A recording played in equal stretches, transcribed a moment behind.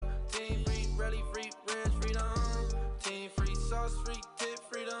freedom. Team free sauce, free tip,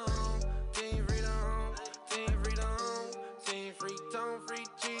 freedom. Team freedom, team freedom. Team free tone, free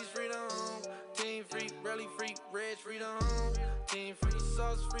cheese, freedom. Team free, rally free, red, freedom. Team free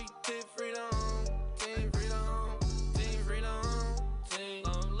sauce, free tip, freedom. Team freedom, team freedom. Team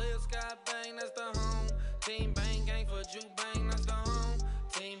long live Sky Bang, that's the home. Team Bang Gang for Jew Bang, that's the home.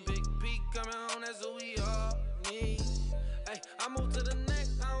 Team Big P coming home, that's who we all need. Hey, I move to the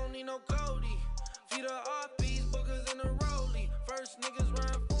next, I don't need no Cody. Feed the RPs, bookers in the rollie. First niggas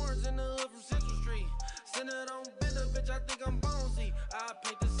run foreigns in the hood from Central Street. Send it on Bender, bitch, I think I'm bonesy. I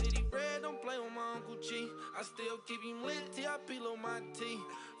paint the city red, don't play with my Uncle Chi. I still keep him lit, T.I.P. on my T.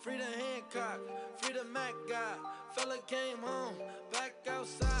 Free the Hancock, free the Mac guy. Fella came home, back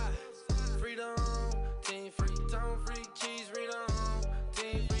outside. Freedom, team free, tone free, cheese, freedom.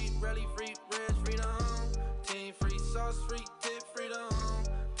 Team free, rally free, red, freedom. Team free, sauce free, tip, freedom.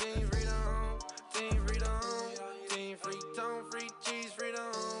 Team freedom, team freedom. Team free, tone free, cheese,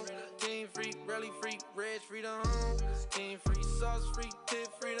 freedom. Team free, rally free, red, freedom. Team free, sauce free, tip,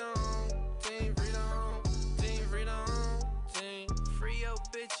 freedom. Team freedom, team freedom. Team free your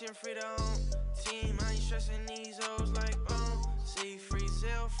bitch and freedom. Team, I ain't stressing these hoes like see, free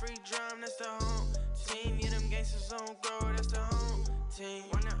sale, free drum, that's the home. Team, yeah, them gangsters on grow, that's the home. Team,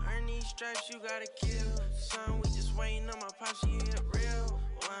 wanna earn these stripes, you gotta kill. Son, we just waiting on my pops, she hit real.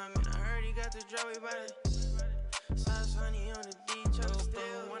 Well, I'm in a hurry, got the drop, we bout to sauce honey on the D, try to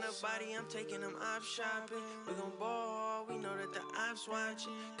steal. Want a body, I'm taking them off shopping. We gon' ball, we know that the ops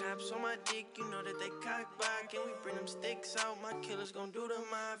watching. Cops on my dick, you know that they cock blocking. We bring them sticks out, my killers gon' do the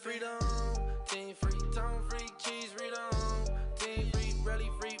mob. Freedom, team free, tone free, cheese, freedom. Team free, rally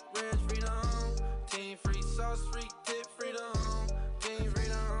free, red, freedom. Team free, sauce free, tip, freedom. Team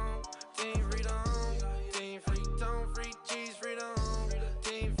freedom, team freedom. Team free, tone free, cheese, freedom.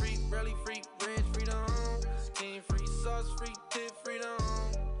 Team free, rally free, red, freedom. Team free, sauce free, tip, freedom.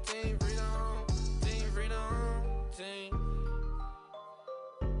 Team freedom, team freedom, team.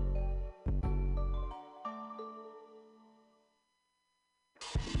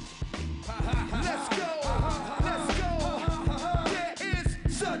 Let's go, let's go. There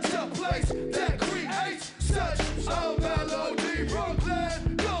is such a place that creates such a melody.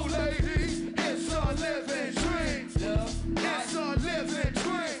 Brooklyn, go ladies, it's a living dream. It's a living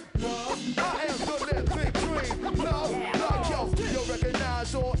dream. I am the living dream. Love, like yo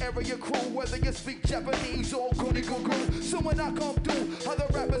recognize all area crew, whether you speak Japanese or goody goo goo. So when I come through, other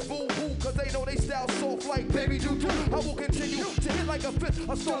rappers boo hoo, cause they know they style soft like baby doo doo. I will continue to hit like a fifth,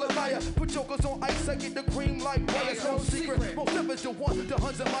 a stolen liar. Put jokers on ice, I get the cream like wires. No secret, most of it's the one, the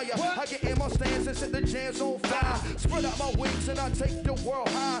Huns and Maya. I get in my stance and set the jams on fire. Spread out my wings and I take the world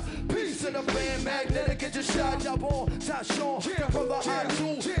high. Peace to the band, magnetic, get your shot, job on. Tashawn, the brother I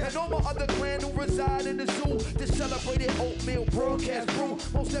do, and all my other clan who reside in the zoo. This celebrated oatmeal broadcast brew.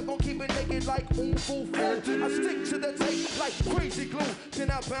 Most that gon' keep it naked like fu fu. I stick to the tape like crazy glue.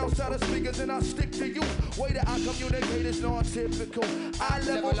 Then I bounce out of speakers and I stick to you. Way that I communicate is non-typical. I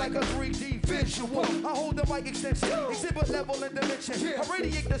level like a 3D visual. I hold the mic extension, exhibit level and dimension. I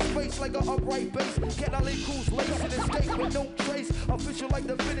radiate the space like an upright bass. Can I leave cruise lace in escape with no trace? Official like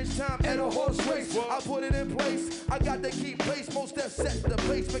the finish time at a horse race. I put it in place. I got to keep pace. Most that set the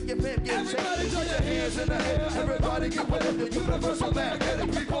pace. Make your pimp get chased. Everybody throw your hands in the air. Everybody get with it. The universal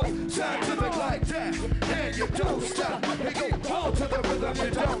magnetic people. Scientific like that. And you don't stop. You go all to the rhythm.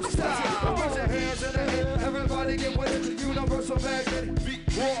 You don't stop. Raise your hands in the air. Everybody get with it. The universal magnetic beat.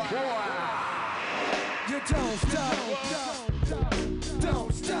 You don't stop.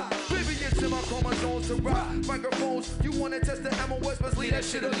 Don't stop. Baby, it's in my chromosomes to rock microphones. You wanna test the MOS, but leave that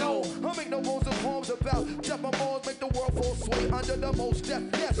shit alone. I make no rules of poems about drop my balls, make the world fall sway under the most death.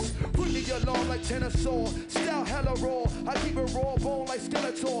 Yes, bring the alarm like tennis saw. Style hella raw. I keep it raw bone like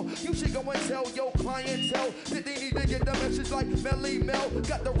Skeletor. You should go and tell your clientele that they need to get the message like Melly Mel.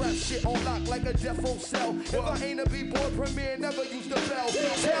 Got the rap shit on lock like a death row cell. If I ain't a B-boy premiere, never use the bell.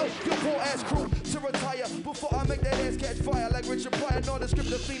 Tell your poor ass crew to retire before I make that ass catch fire like Richard Pryor. No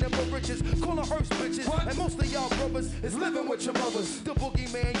descriptive fiending for riches. Call her Earth's bitches. And most of y'all brothers is living with your mothers. The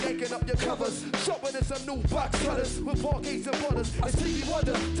boogeyman yanking up your covers. Sharpening some new box cutters with parquets and butters. It's Stevie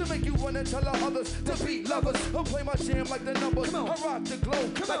Wonder to make you run and tell our others to be lovers. I play my jam like the numbers. I rock the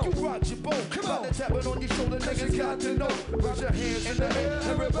globe like you rock your boat. About to tap it on your shoulder, niggas got to know. Raise your hands in the air.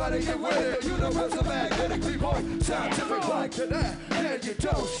 Everybody get with it. Universal magnetic people. Scientific like to that. And you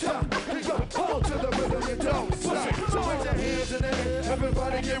don't stop. You go all to the rhythm. You don't stop. So raise your hands in the air.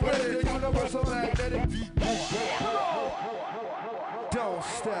 Everybody get with it. The universal magnetic people. Don't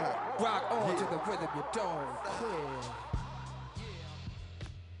stop. Rock on to the rhythm. You don't care.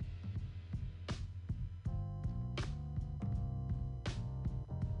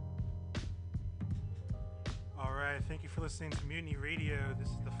 Thank you for listening to Mutiny Radio. This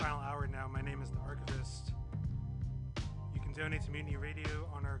is the final hour now. My name is The Archivist. You can donate to Mutiny Radio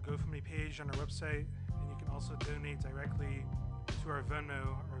on our GoFundMe page on our website, and you can also donate directly to our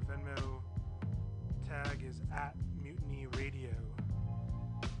Venmo. Our Venmo tag is @MutinyRadio.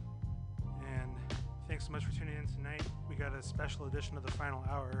 And thanks so much for tuning in tonight. We got a special edition of the final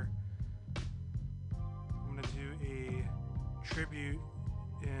hour. I'm going to do a tribute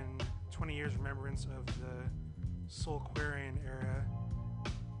in 20 years remembrance of the Soulquarian era,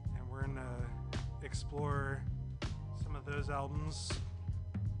 and we're going to explore some of those albums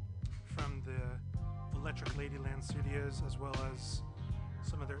from the Electric Ladyland Studios, as well as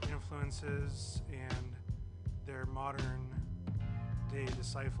some of their influences and their modern day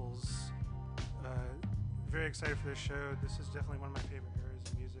disciples. Very excited for this show. This is definitely one of my favorite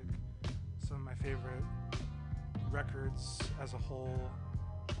eras of music, some of my favorite records as a whole.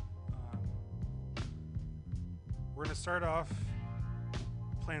 We're going to start off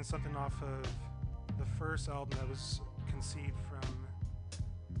playing something off of the first album that was conceived from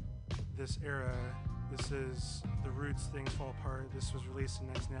this era. This is The Roots, Things Fall Apart. This was released in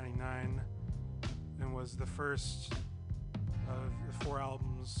 1999 and was the first of the 4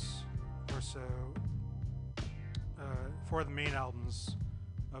 albums or so, 4 of the main albums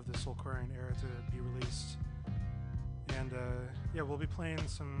of the Soulquarian era to be released. And yeah, we'll be playing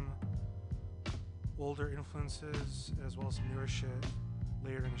some older influences as well as some newer shit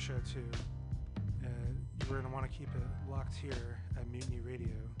later in the show too. You're going to want to keep it locked here at Mutiny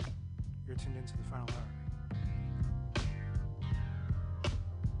Radio. You're tuned into the final hour.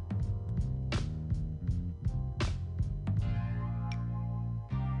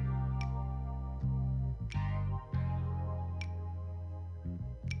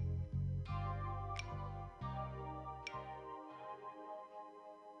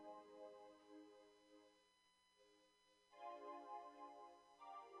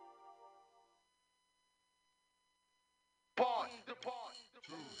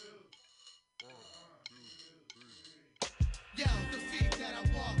 Yo, the feet that I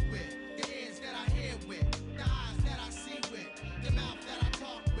walk with, the ears that I hear with, the eyes that I see with, the mouth that I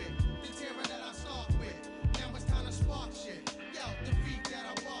talk with, the terror that I stalk with. Now it's time to spark shit. Yo, the feet that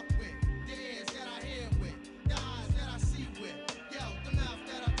I walk with, the ears that I hear with, the eyes that I see with, yo, the mouth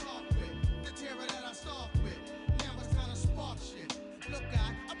that I talk with, the terror that I stalk with. Now it's time to spark shit. Look,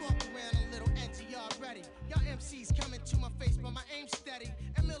 I walk around a little edgy already. Y'all MCs coming to my face, but my aim's steady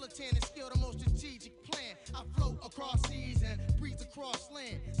and militant and still the most strategic plan. I float across seas and breeze across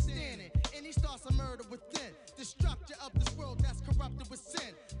land, standing in these thoughts of murder within the structure of this world that's corrupted with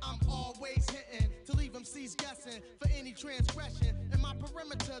sin. I'm always hitting to leave MCs guessing for any transgression. In my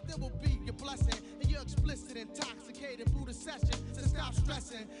perimeter, there will be your blessing, and you're explicit, intoxicated through the session. So stop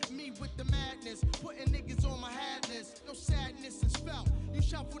stressing me with the madness, putting niggas on my hat list. No sadness is felt. You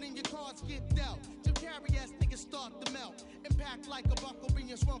shuffled in your cards, get dealt. Jim Carrey ass niggas start to melt. Impact like a buckle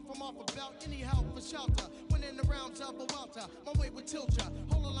being swung from off a belt. You need help for shelter when in the realms of a welter. My way would tilt ya.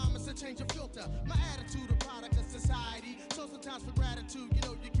 Whole alignments and change your filter. My attitude a product of society. So sometimes for gratitude, you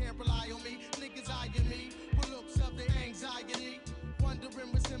know you can't rely on me. Niggas eyeing me with looks of their anxiety.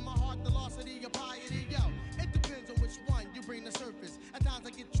 Wondering what's in my heart, the loss of the piety. Yo, it depends on which one you bring to surface. At times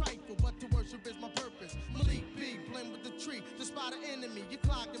I get trifle, but to worship is my purpose. Malik B, blend with the tree, to spot an enemy. You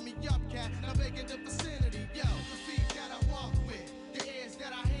clogging me up, cat, and I'm making the vicinity. Yo, the feet that I walk with, the ears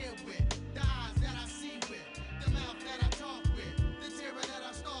that I hear with, the eyes that I see with, the mouth that I talk with, the terror that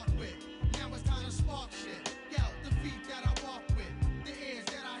I stalk with. Now it's time to spark shit. Yo, the feet that I walk with, the ears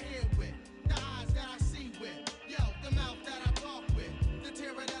that I hear with, the eyes that I see with, yo, the mouth that I talk with, the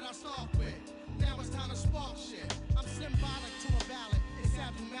terror that I stalk with. Now it's time to spark shit. I'm symbolic to a ballad. It's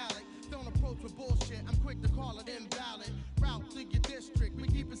Abdul Malik. Don't approach with bullshit. I'm quick to call it invalid. Route through your district. We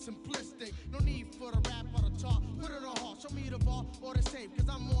keep it simplistic. No need for the rap or the talk. Put it on hard. Show me the ball or the safe. Cause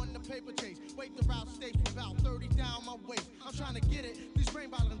I'm on the paper chase. Wait, the route stays from about 30 down my waist. I'm trying to get it. These brain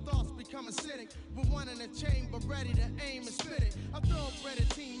bottling thoughts become acidic. With one in a chamber ready to aim and spit it. I'm thoroughbred a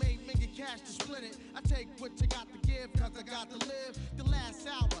teammate, making cash to split it. I take what you got to give, cause I got to live. The last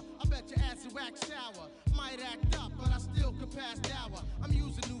hour, I bet your ass will wax sour. Might act up, but I still could pass the hour. I'm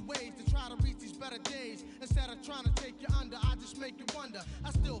using new ways to try to reach these better days. Instead of trying to take you under, I just make you wonder.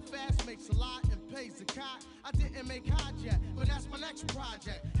 I still fast, makes a lot, and pays the cot. I didn't make hot yet, but that's my next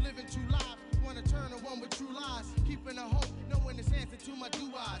project. Living two lives, wanna turn a one with true lies. Keeping a hope, knowing it's answer to my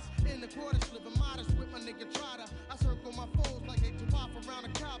do-eyes. In the quarters, living modest with my nigga Trotter. I circle my foes like they off around a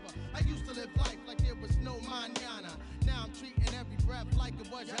Kaaba. I used to live life like there was no mañana. Now I'm treating every breath like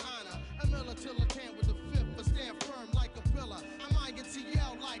it was your honor. A military with the fifth, but stand firm like a pillar. I'm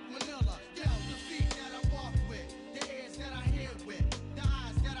INTL like Manila. Yo, the feet that I walk with, the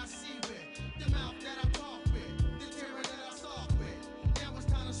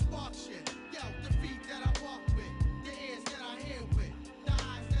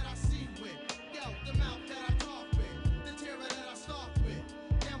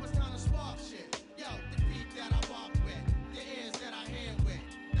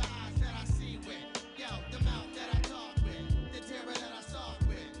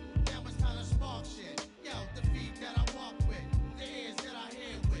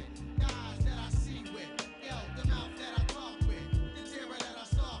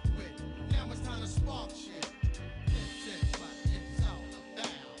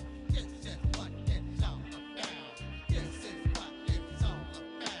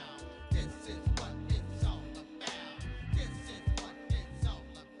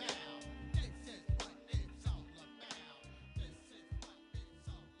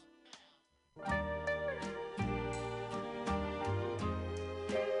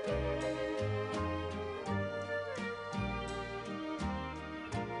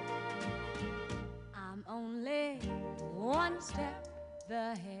one step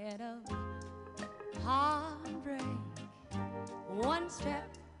ahead of heartbreak, one step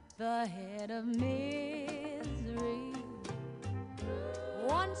ahead of misery.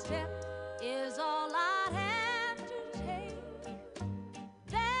 One step is all I'd have to take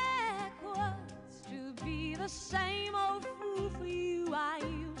backwards to be the same old fool for you I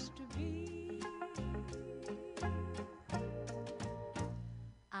used to be.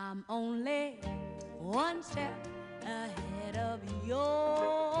 I'm only one step ahead of your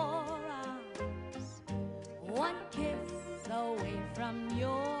arms, one kiss away from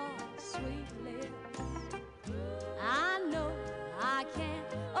your sweet lips. I know I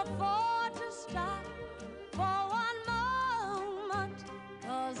can't afford to stop for one moment,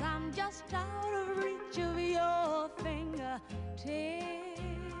 'cause I'm just out of reach of your fingertips.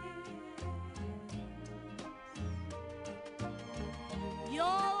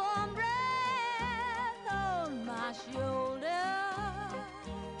 Your warm breath on my shoulder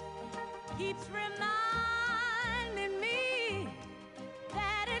keeps reminding me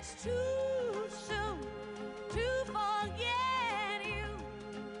that it's too soon to forget you.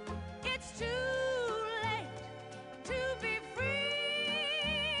 It's too late to be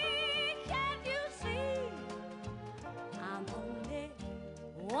free. Can't you see? I'm only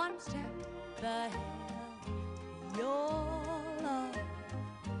one step ahead of your love.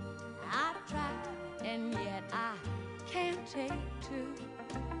 I've tried and yet I can't take two.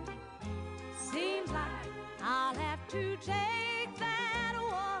 Seems like I'll have to take that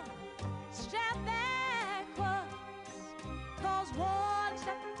one step backwards, 'cause one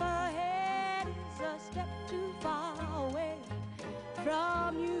step ahead is a step too far away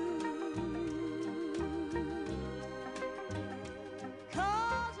from you.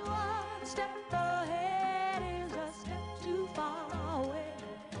 'Cause one step ahead is a step too far away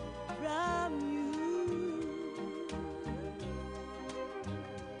from you.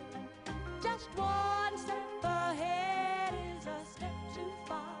 Just one step ahead is a step too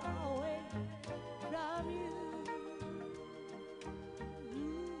far away from you.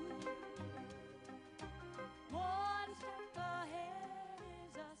 One step ahead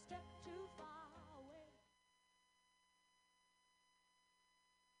is a step too far away.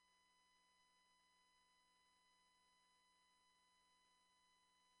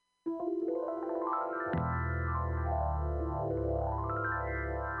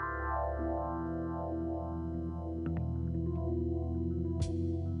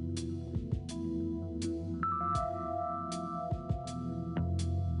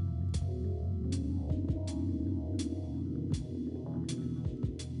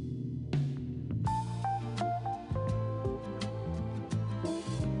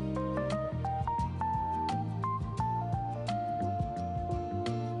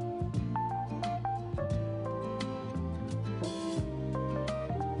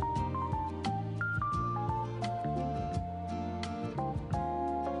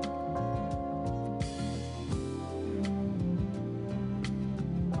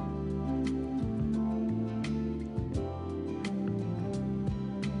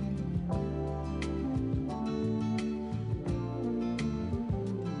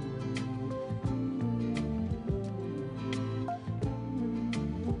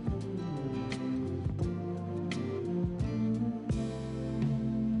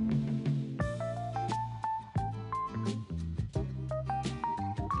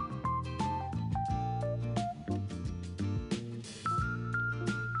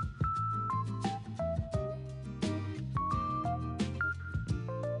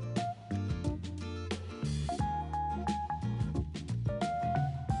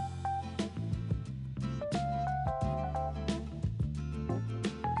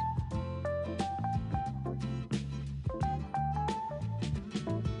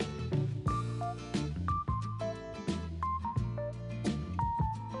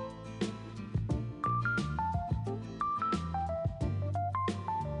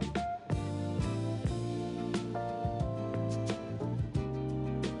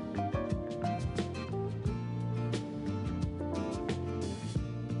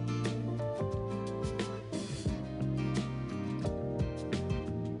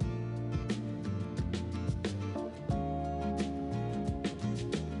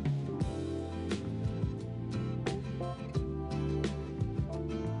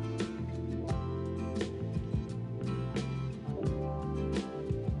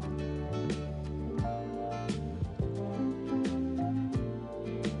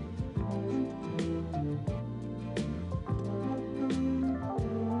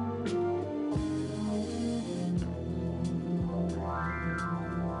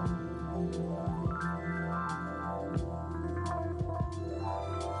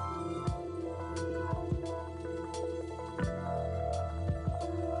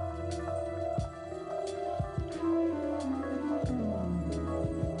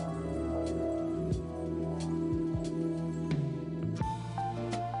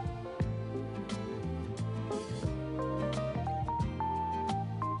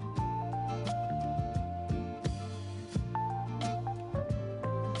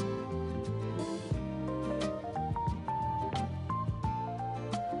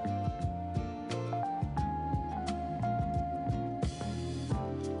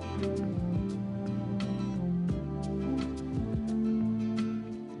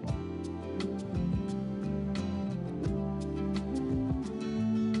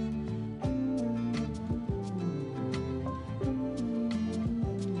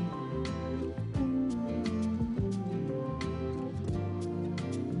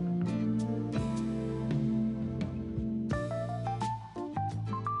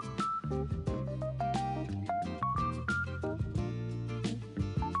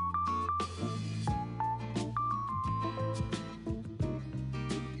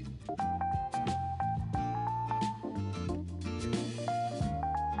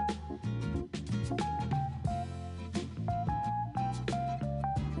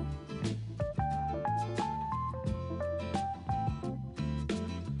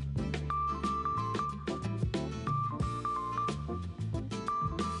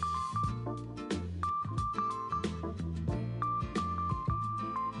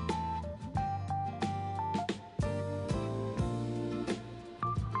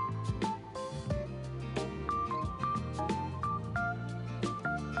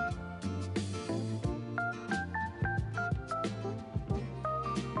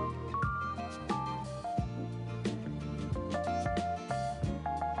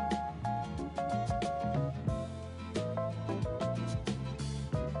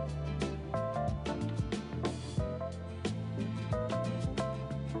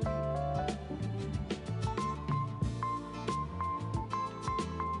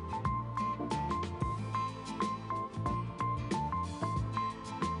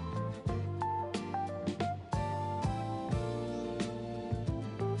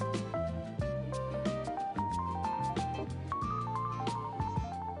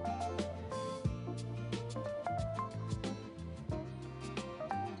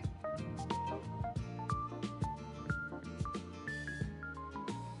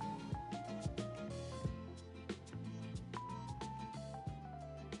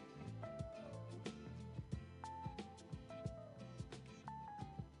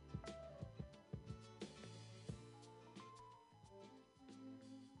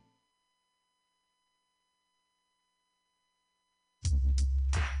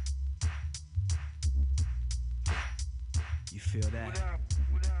 Feel that?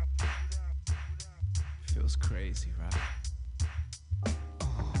 Feels crazy, right?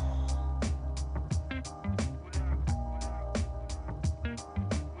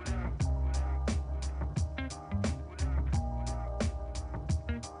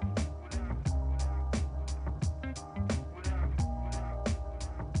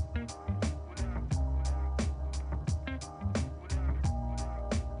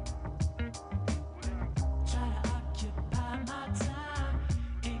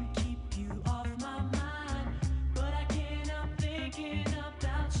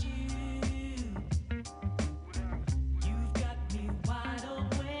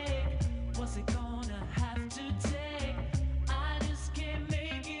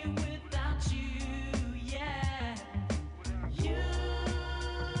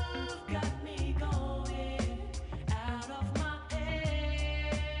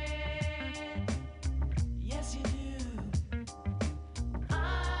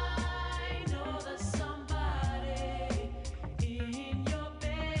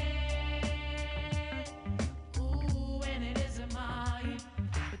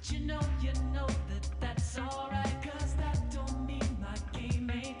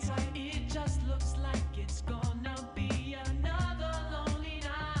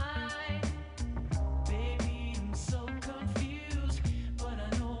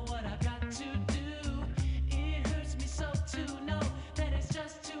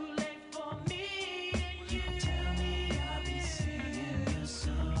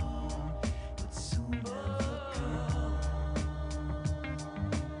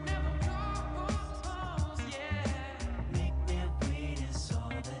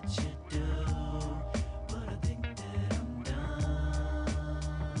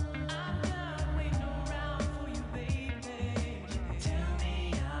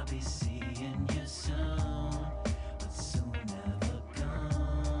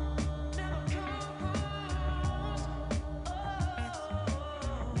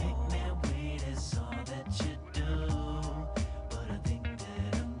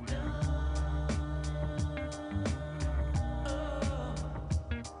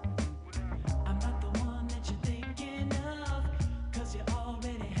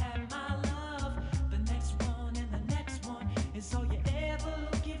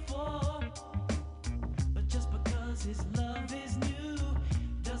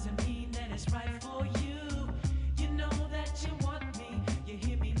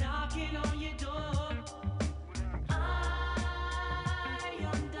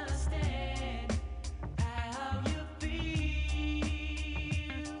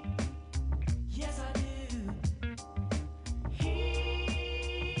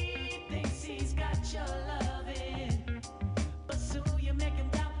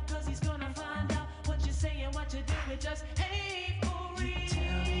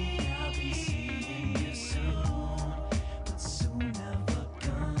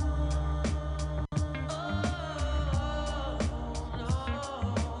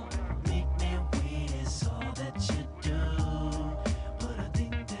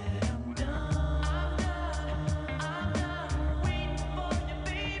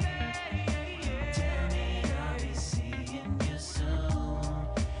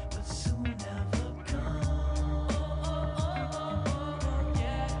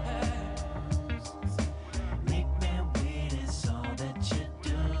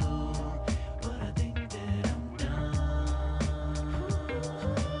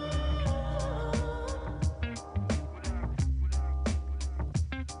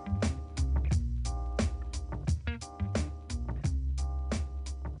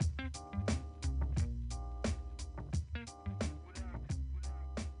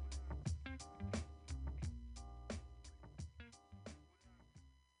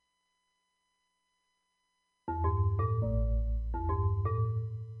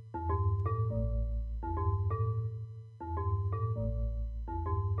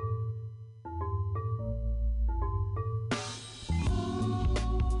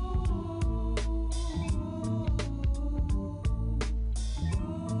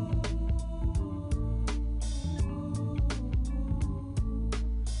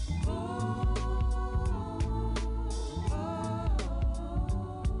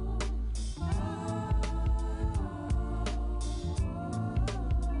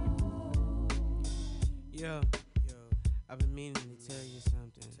 Yo, I've been meaning to tell you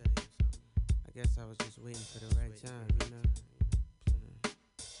something. I guess I was just waiting for the right time, you know?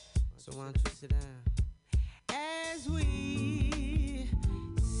 So why don't you sit down? As we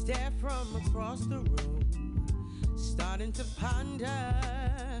stare from across the room, starting to ponder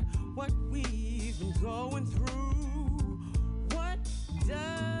what we've been going through.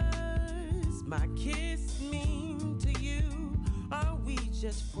 does my kiss mean to you? Are we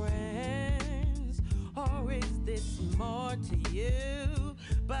just friends? Or is this more to you?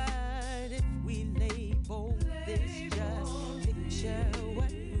 But if we label this, just picture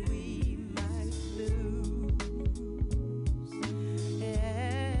what we might lose.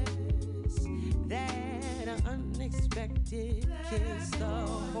 Yes, that unexpected kiss, the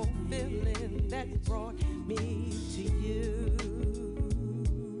whole feeling that brought me to you.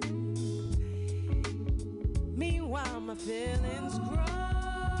 Meanwhile, my feelings grow.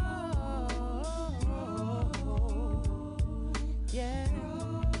 Yeah.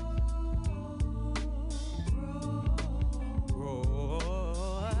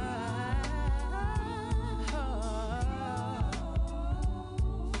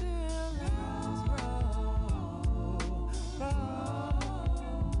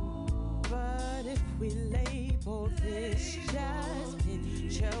 But if we label this, just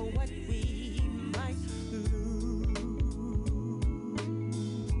picture what we might lose.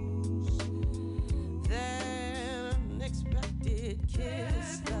 That unexpected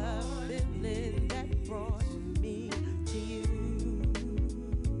kiss, the feeling that brought me to you.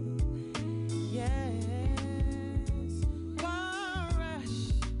 Yes. Why rush?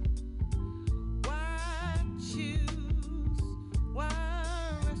 Why choose? Why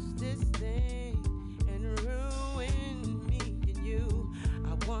rush this thing and ruin me and you? I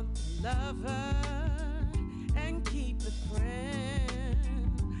want the lover and keep the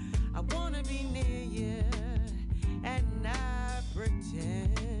friend. I wanna be near you and not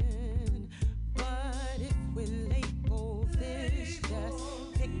pretend. But if we label this, just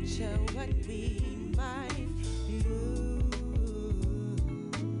picture what we might lose.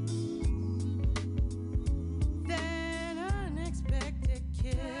 That unexpected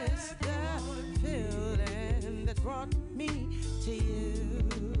kiss, the feeling that brought me to you.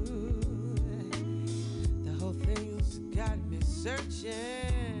 The whole thing's got me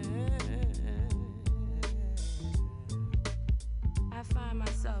searching. I find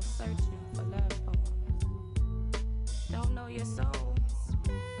myself searching for love poems. Don't know your soul,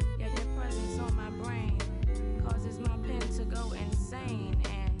 yet your presence on my brain causes my pen to go insane,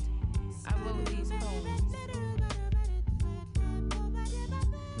 and I wrote these poems.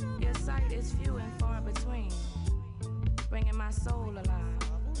 Your sight is few and far between, bringing my soul alive.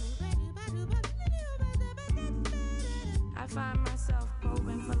 I find myself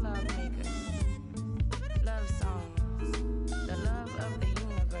probing for love makers, love songs, the love of the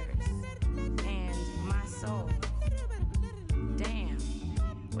universe, and my soul. Damn,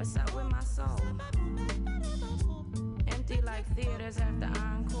 what's up with my soul? Empty like theaters after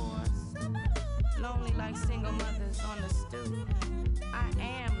encores, lonely like single mothers on the stoop. I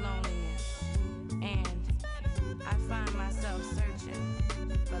am loneliness, and I find myself searching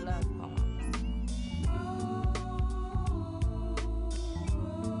for love poems.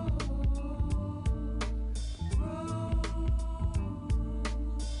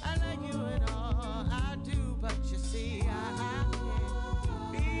 I like you and all I do, but you see, I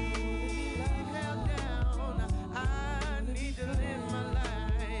can't be held down. I need to live my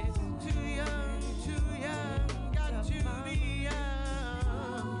life. Too young, got to be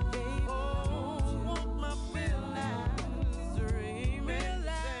young. Oh, want my feelings remain.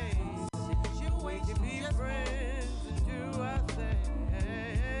 Situation, be friends and do our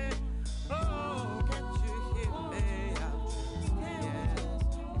thing. Oh, can't you hear me?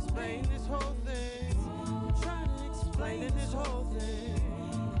 Explain this whole thing. I'm trying to explain this whole thing.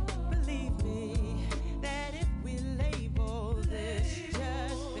 Believe me that if we label this,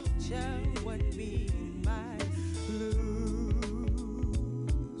 just picture what we might lose.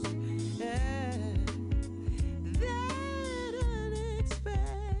 Yeah. That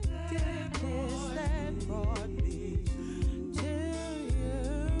unexpected kiss that brought me to you.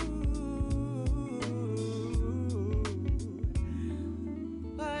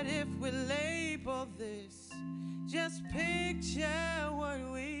 But if we label this, just picture what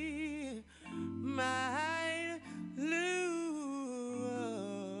we might lose.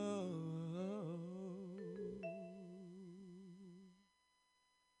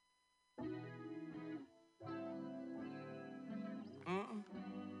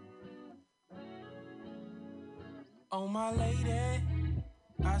 Oh, my lady,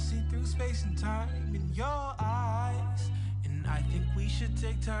 I see through space and time in your eyes, and I think we should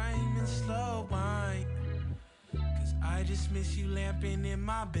take time and slow wine, 'cause I just miss you lamping in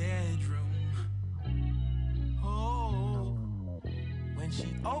my bedroom. Oh, when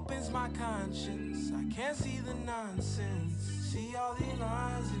she opens my conscience, I can't see the nonsense, see all the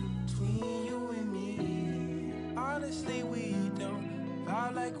lines in between you and me. Honestly, we don't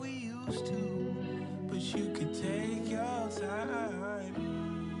out like we used to, but you could take your time.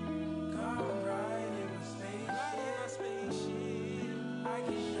 Come right in my spaceship. I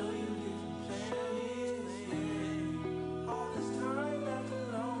can show you different planets. Yeah. All this time left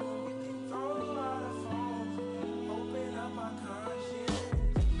alone, we can throw out our phones, open up our conscience.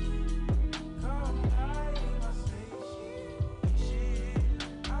 Come right in my spaceship.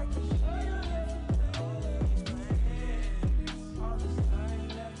 I can show you different planets. All this time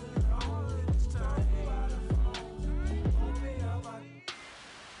left alone, we can throw out our phones, open up our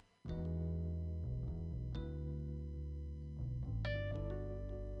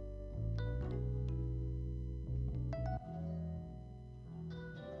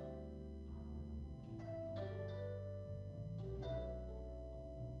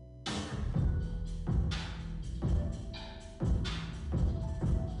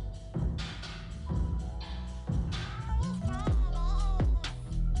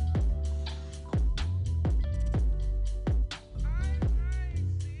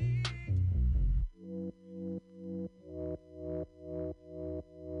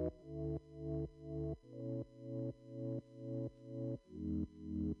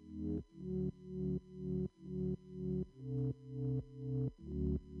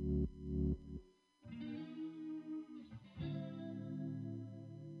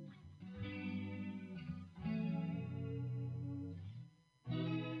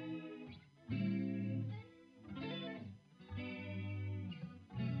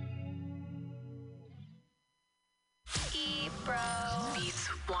Beats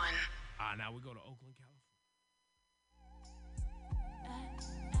one. Now we go to Oakland, California.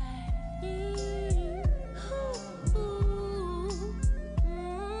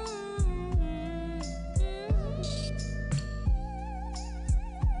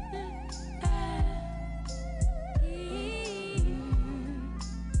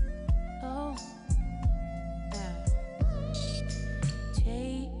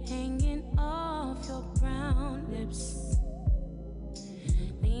 Tape hanging off your brown lips.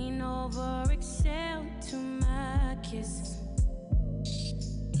 Lean over, exhale to my kiss.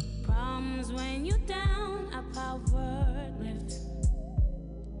 Problems when you down, I power lift.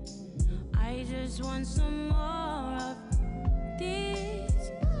 I just want some more of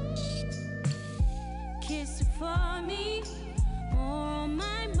this. Kiss for me, more on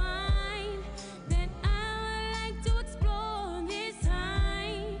my mind that I would like to explore this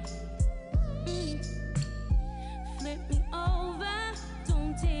time. Flip me over,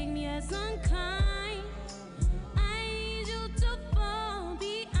 don't take me as unkind. I need you to fall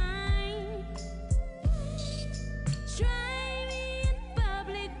behind. Try me in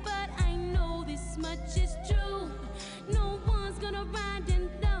public, but I know this much is true. No one's gonna ride and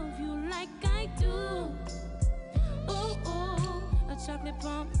love you like I do. Oh, oh, a chocolate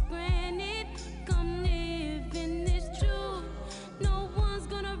pomegranate, come live in this truth. No one's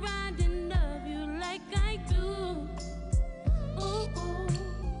gonna ride and love you like I do. Oh, oh.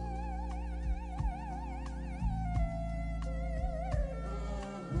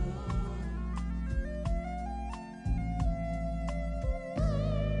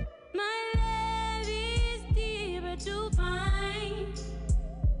 My love is deeper to find.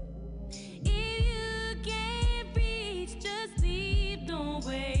 If you can't reach, just leave. Don't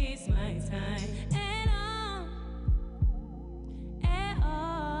waste my time at all. At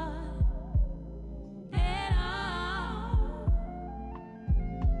all. At all.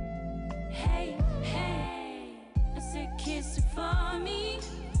 Hey, hey, I said kiss for me,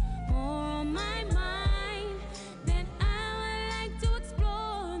 more on my mind that I would like to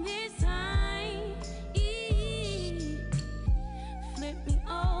explore this time. Flip me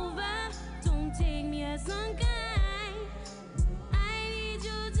over, don't take me as unkind. I need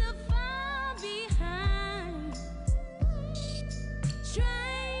you to fall behind.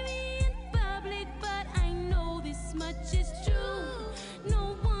 Try me in public, but I know this much is true.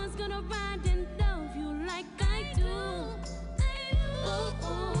 No one's gonna ride and love you like I do. Oh,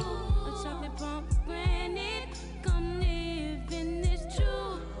 oh, a chocolate pomegranate, come live in this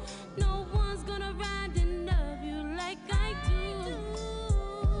truth. No one's gonna ride and love you like I do.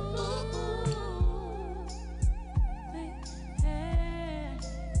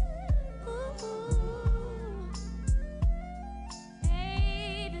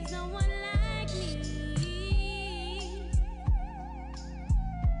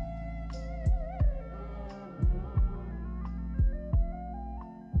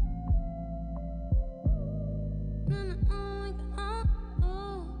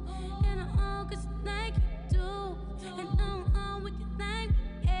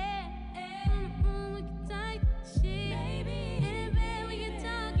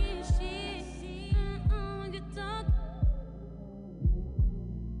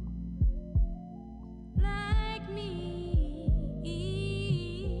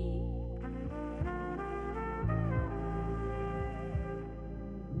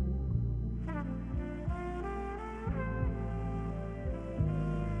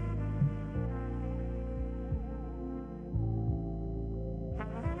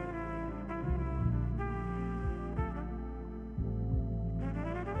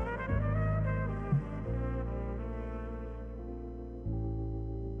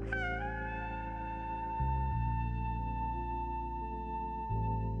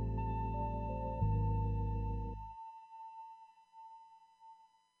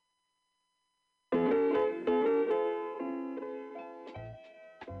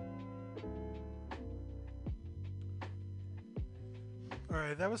 All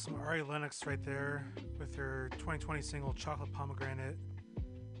right, that was some Ari Lennox right there with her 2020 single Chocolate Pomegranate.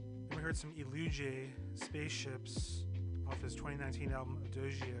 Then we heard some Eluge Spaceships off his 2019 album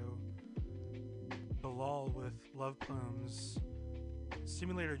Adagio. Bilal with Love Poems.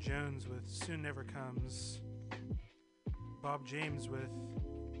 Simulator Jones with Soon Never Comes. Bob James with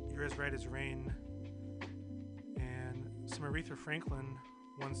You're As Right As Rain. And some Aretha Franklin,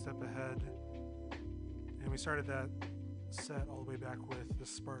 One Step Ahead. And we started that set all the way back with The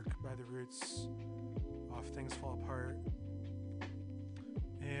Spark by The Roots off Things Fall Apart.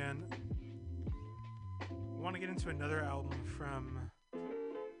 And I want to get into another album from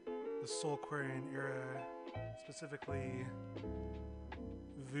the Soulquarian era, specifically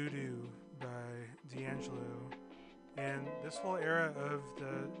Voodoo by D'Angelo. And this whole era of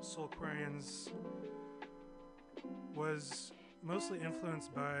the Soulquarians was mostly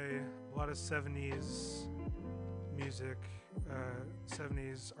influenced by a lot of 70s music,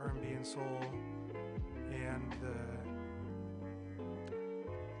 70s R&B and soul, and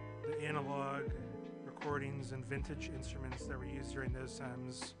the analog recordings and vintage instruments that were used during those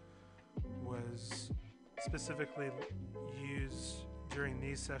times was specifically used during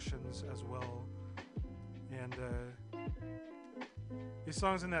these sessions as well. And these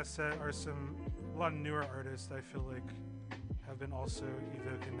songs in that set are a lot of newer artists that I feel like have been also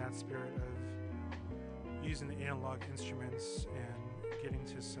evoking that spirit of using the analog instruments and getting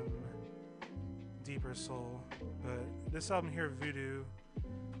to some deeper soul. But this album here, Voodoo,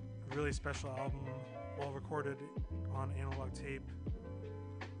 a really special album, all recorded on analog tape.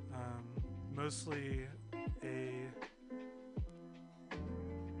 Mostly a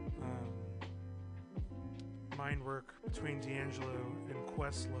mind work between D'Angelo and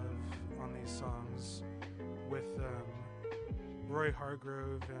Questlove on these songs, with Roy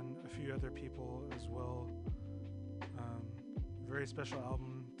Hargrove and a few other people as well. Very special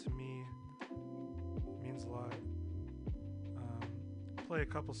album to me, means a lot. Play a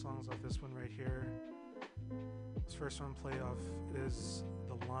couple songs off this one right here. This first one play off is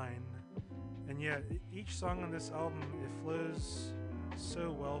The Line. And yet, each song on this album, it flows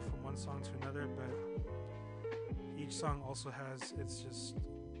so well from one song to another, but each song also has its just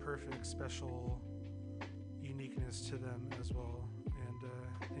perfect, special uniqueness to them as well. And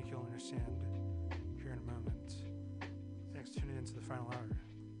I think you'll understand here in a moment. Thanks for tuning into The Final Hour.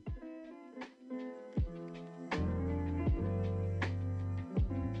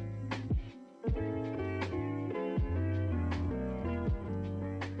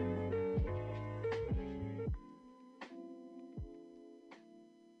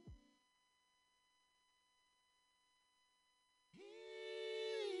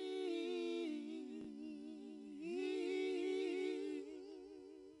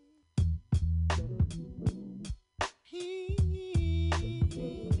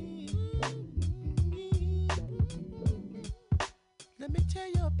 Let me tell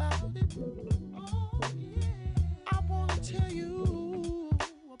you about it. Oh, yeah. I want to tell you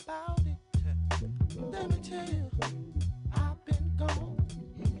about it. Let me tell you, I've been gone,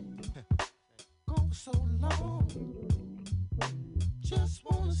 gone so long. Just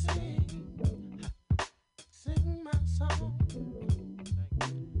want to sing my song.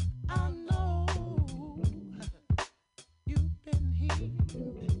 I know you've been hearing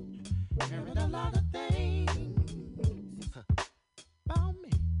a lot of things about me.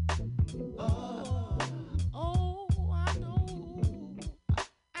 Oh, I know.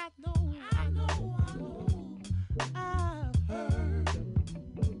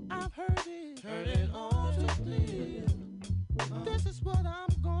 I've heard it all too clear. This is what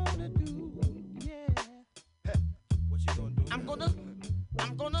I'm gonna do. Yeah. What you gonna do?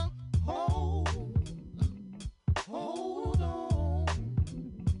 I'm gonna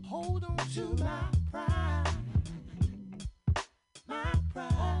hold on to my pride. My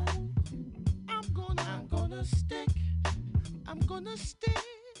pride. I'm gonna stick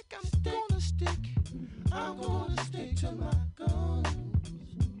to my guns.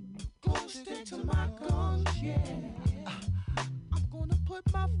 Gonna stick to my guns, yeah. I'm gonna put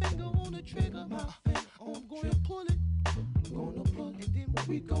my finger on the trigger. I'm gonna pull it. And then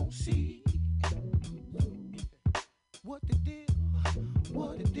we gon' see what the deal.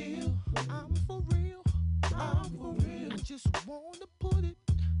 I'm for real. I just wanna put it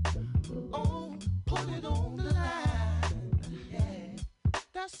on the line. Yeah.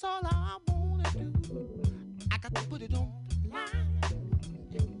 That's all I wanna do. I got to put it on the line.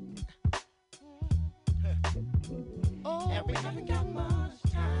 Oh, and we haven't got much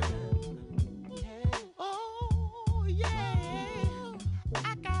time. Oh, yeah.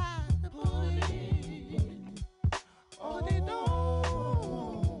 I got to put it on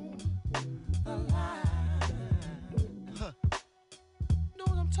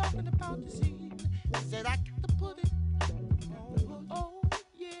out this evening. Said I got to put it on. Oh,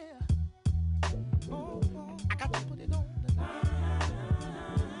 yeah. Oh, I got to put it on the line.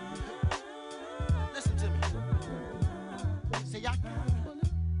 Listen to me. Say I got to put it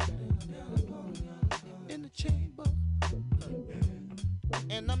in the chamber.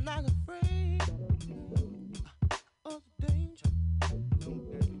 And I'm not afraid of the danger.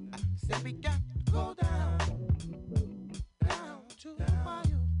 I said we got to go down to the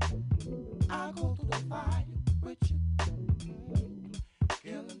fire. I'll go to the fire with you.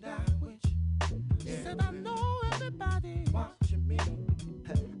 Kill and die with you. Said I know everybody watching me.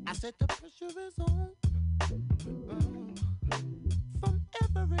 I said the pressure is on from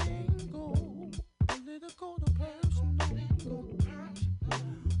every angle, political to personal.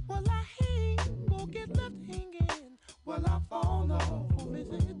 Well, I ain't gonna get left hanging. Well, I fall off of his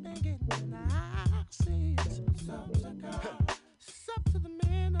head banging. And I say it's up to God, it's up to the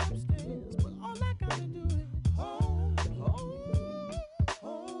man upstairs. But all I gotta do is hold on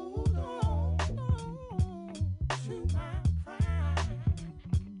to my pride.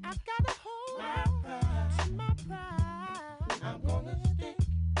 I gotta hold on to my pride. I'm gonna stick.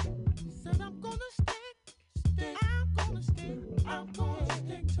 Said I'm gonna stick. I'm gonna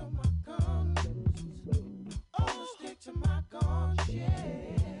stick to my guns. Oh, stick to my guns,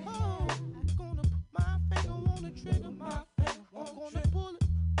 yeah. Oh, I'm gonna put my finger on the trigger, my finger. I'm gonna pull it.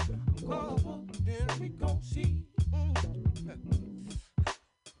 I'm gonna pull it. Then we gon' see.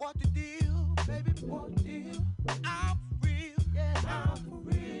 What the deal, baby? What the deal? I'm for real, yeah. I'm for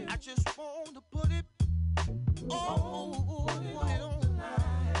real. I just wanna put it. Oh, put it on the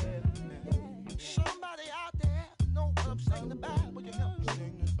line. Somebody out there know what I'm saying about. Would you help me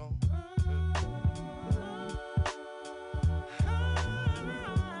sing this song?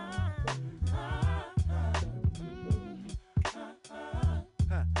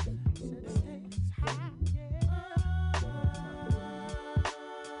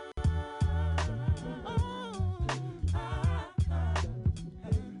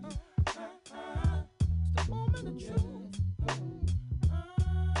 It's the moment of truth.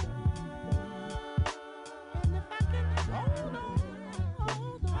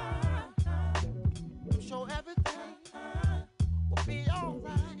 Hold on. I'm sure everything will be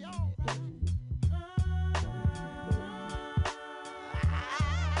alright.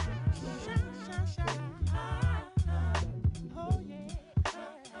 Oh yeah.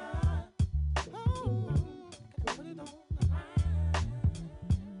 Oh, gotta put it on the line.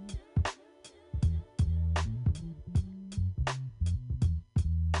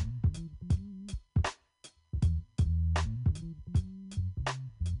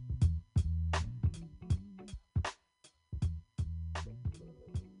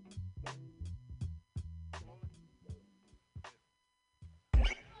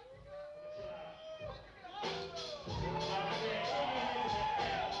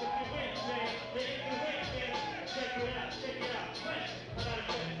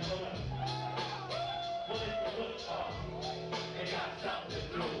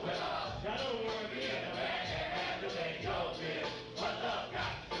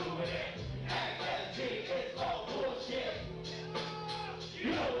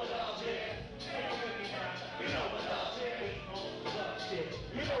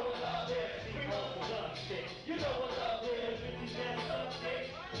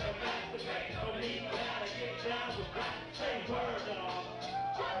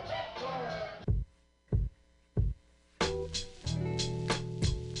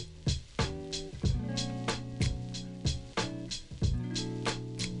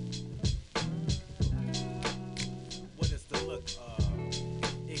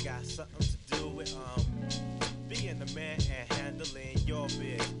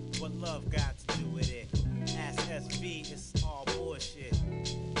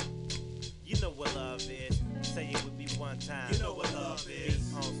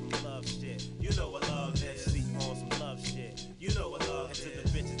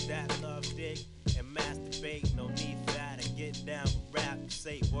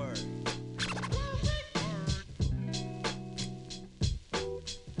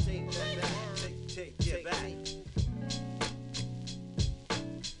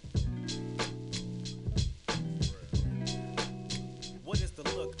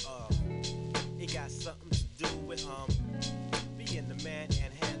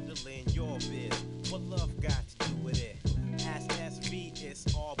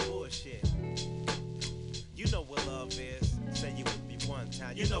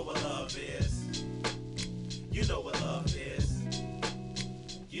 You know what love is. You know what love is.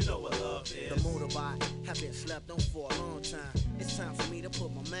 You know what love is. The motorbike have been slept on for a long time. It's time for me to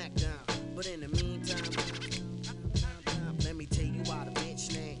put my Mac down. But in the meantime, let me tell you why the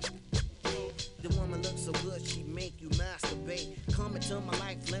bitch name. The woman looks so good, she make you masturbate. Come into my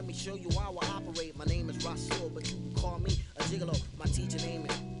life, let me show you how I operate. My name is Rasul, but you can call me a gigolo. My teacher name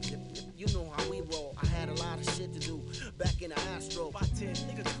is, you know how we roll. I had a lot of shit to do back in the Astro. 510,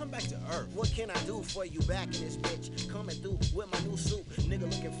 nigga, come back to earth. What can I do for you back in this bitch? Coming through with my new suit, nigga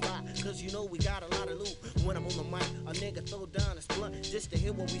looking fly, cause you know we got a lot of loot. When I'm on the mic, a nigga throw down his blunt just to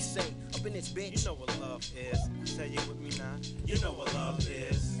hear what we say up in this bitch. You know what love is. Say it with me now. You know what love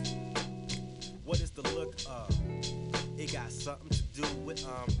is. What is the look of? It got something to do with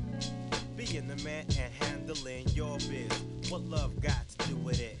being the man and handling your biz. What love got to do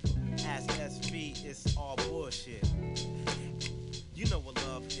with it? As SV, it's all bullshit. You know what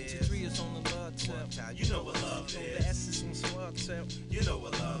love is. T3 is on the love tip. You know what love is. The S is on slug tip. You know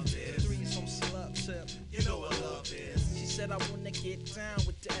what love is. T3 is on slug tip. You know what love is. She said I wanna get down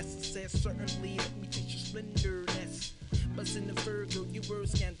with the S. I said certainly, let me teach you splendorness. But in the Virgo, you were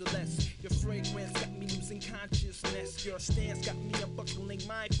scandalous. Your fragrance got me losing consciousness. Your stance got me unbuckling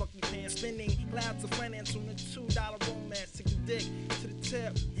my fucking pants. Spending clouds of finance on a $2 romance. Take the dick to the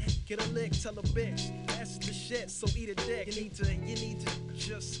tip. Get a lick, tell a bitch. That's the shit, so eat a dick. You need to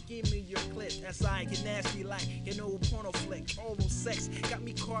just give me your clit. As I get nasty like an old porno flick. Oral sex got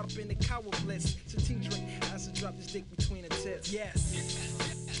me caught up in the cow bliss. So drink as I drop this dick between the tits.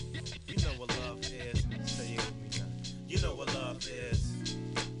 Yes. You know what love is. Say it with me now. You know what love is.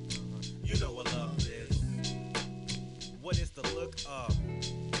 You know what love is. What is the look of?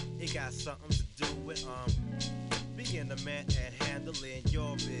 It got something to do with being the man and handling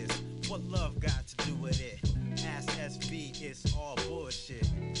your biz. What love got to do with it? Ask SV, it's all bullshit.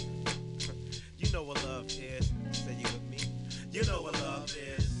 You know what love is. Say you with me. You know what love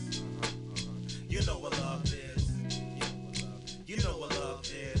is. You know what love is. You know what love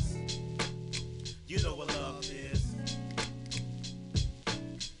is. You know what love is.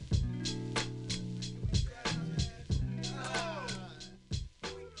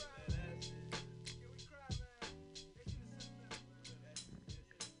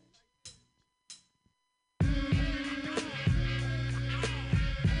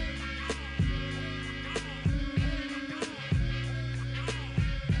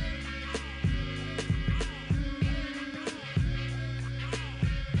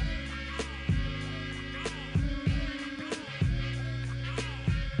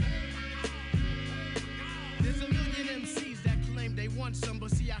 Some,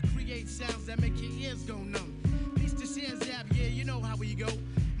 but see, I create sounds that make your ears go numb. Peace to Shazab, yeah, you know how we go.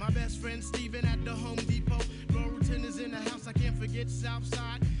 My best friend Steven at the Home Depot. Laurelton is in the house, I can't forget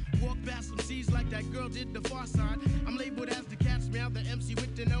Southside. Walk past some C's like that girl did the far side. I'm labeled as the cat's meow, the MC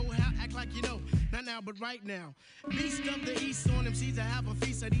with the know-how. Act like you know, not now, but right now. Beast of the East on MCs, I have a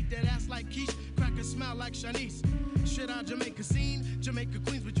feast. I'd eat that ass like quiche, crack a smile like Shanice. Shit out Jamaica scene, Jamaica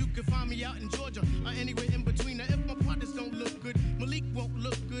Queens, but you can find me out in Georgia or anywhere in between. Now, if my partners don't look good, Malik won't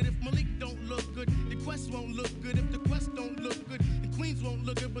look good. If Malik don't look good, the Quest won't look good. If the Quest don't look good, the Queens won't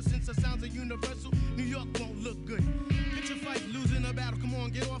look good. But since the sounds are universal, New York won't look good. Picture fight, losing a battle, come on,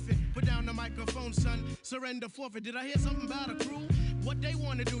 get off it. Put down the microphone, son, surrender, forfeit. Did I hear something about a crew? What they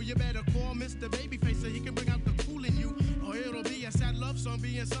wanna do, you better call Mr. Babyface so he can bring out the cool in you. Or it'll be a sad love song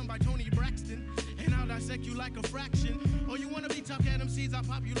being sung by Tony Braxton. And I'll dissect you like a fraction. Or you wanna be Top Cat MCs, I'll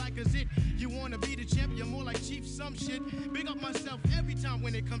pop you like a zit. You wanna be the champ, you're more like Chief some shit. Big up myself every time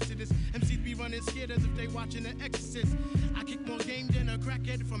when it comes to this. MCs be running scared as if they watching The Exorcist. I kick more game than a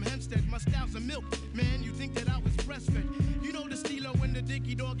crackhead from Hempstead. My style's a milk, man, you think that I was breastfed. You know the stilo when the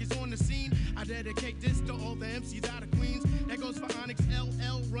Dicky Dog is on the scene. I dedicate this to all the MCs out of Queens. That goes for Onyx,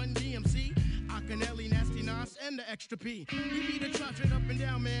 LL, Run DMC, Akinelli, Nasty Nas, and the Extra P. We be the trot straight up and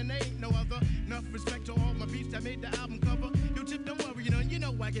down, man, they ain't no other. Enough respect to all my peeps that made the album cover. Yo, Tip, don't worry, you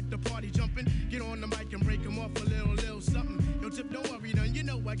know I get the party jumping. Get on the mic and break 'em off a little something. Yo, Tip, don't worry, you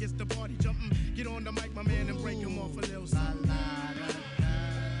know I get the party jumping. Get on the mic, my man, and break 'em off a little something.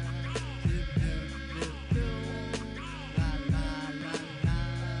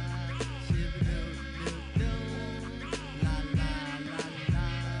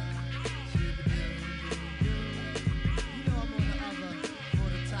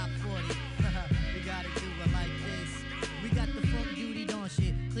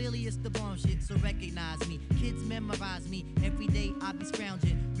 Clearly it's the bomb shit, so recognize me. Kids memorize me, every day I be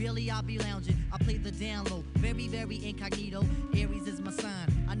scrounging. Really I'll be lounging, I play the down low. Very, very incognito, Aries is my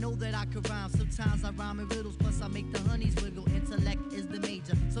sign. I know that I could rhyme, sometimes I rhyme in riddles. Plus I make the honeys wiggle, intellect is the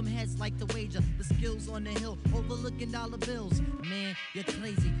major. Some heads like to wager, the skills on the hill, overlooking dollar bills. Man, you're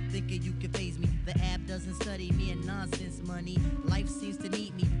crazy, thinking you can phase me. The app doesn't study me and none nonsense money. Life seems to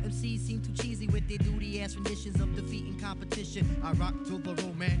need me. MCs seem too cheesy with their duty ass renditions of defeating competition. I rock to the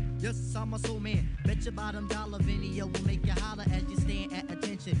roll, man. Yes, I'm a soul man. Bet your bottom dollar video will make you holler as you stand at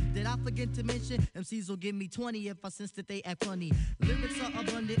attention. Did I forget to mention MCs will give me 20 if I sense that they act funny. Lyrics are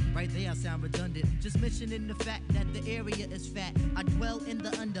abundant, right there I sound redundant. Just mentioning the fact that the area is fat. I dwell in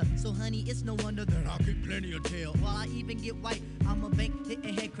the under, so honey, it's no wonder that I'll get plenty of tail. While I even get white, I'm a bank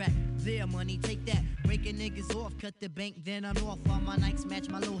hitting head crack. There, money, take that. Breaking niggas off, cut the bank, then I'm off. All my Nikes match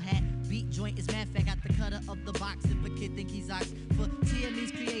my low hat. Beat joint is mad fat, got the cutter of the box. If a kid think he's ox, for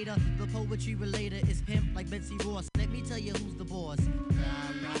TME's creator, the poetry relator is pimp like Betsy Ross. Let me tell you who's the boss. Smooth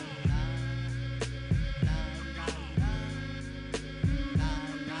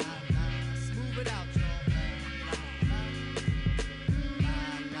it out, y'all.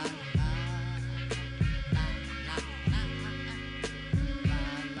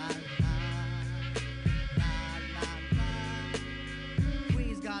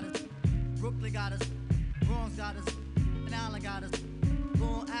 Queens got us, Brooklyn got us, Bronx got us, and Allen got us.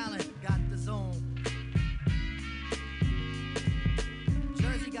 Long Island got the zone.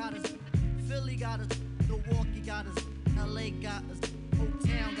 Jersey got us, Philly got us, Milwaukee got us, LA got us, Oak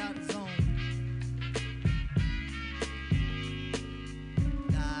Town got its own.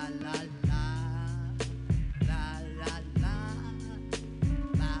 La la la, la la la, la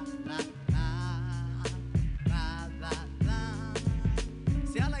la la, la la la.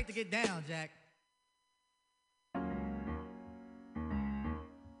 See, I like to get down, Jack.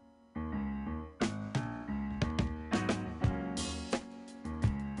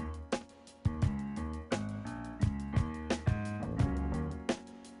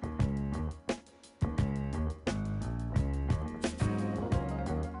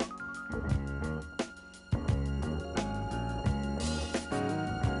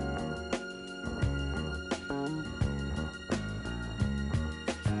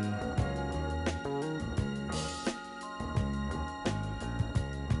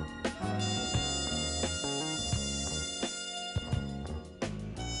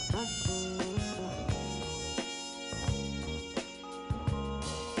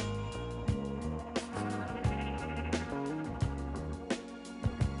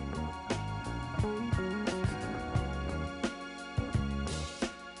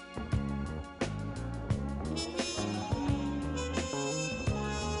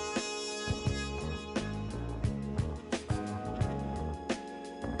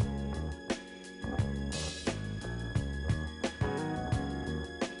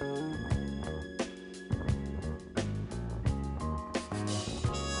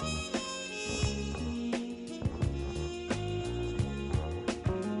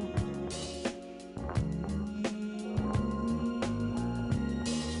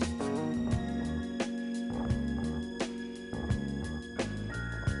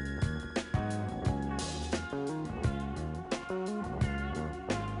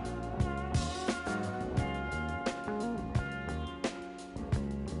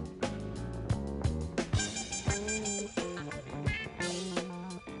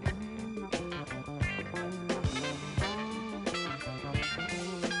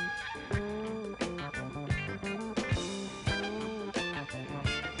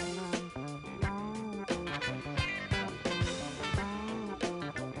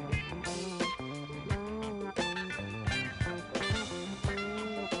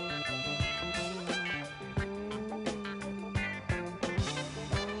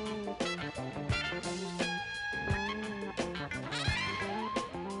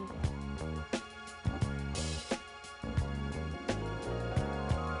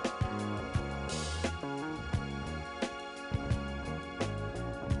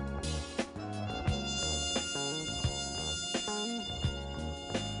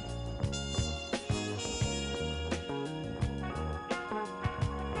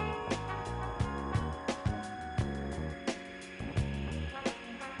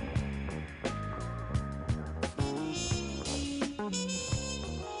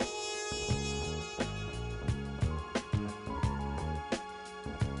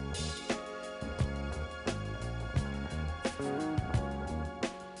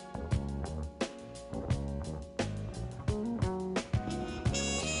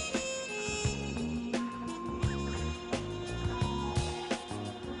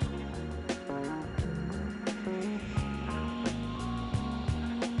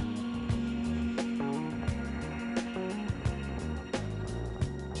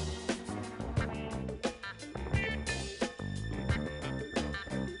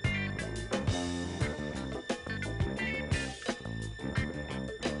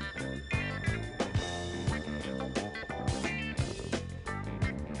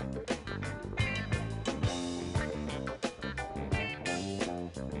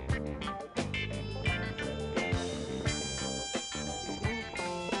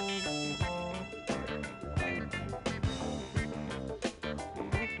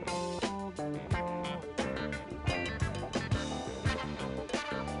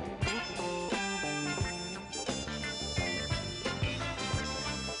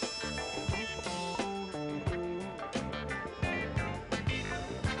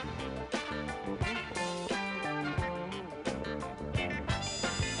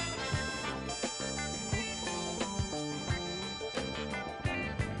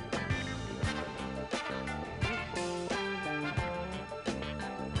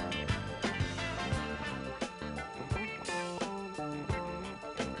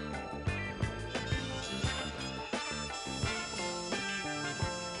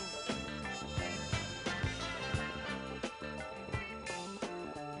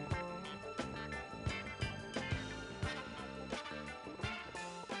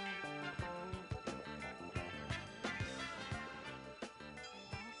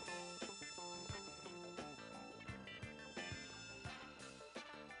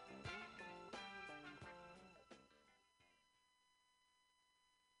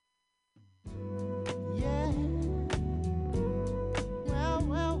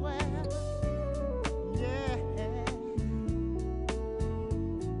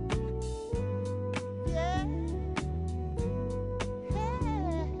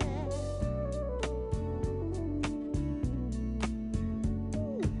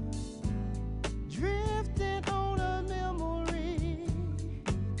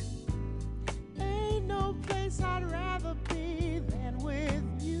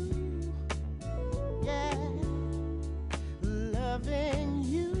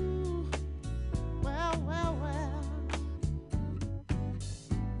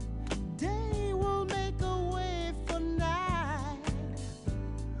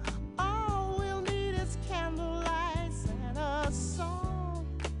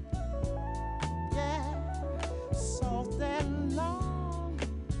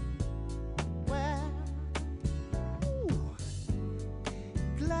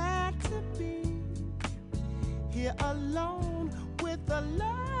 alone with a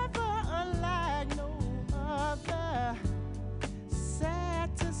lover unlike no other.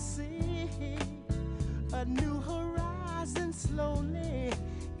 Sad to see a new horizon slowly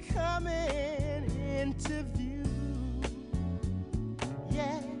coming into view.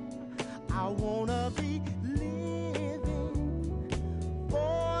 Yeah, I wanna be living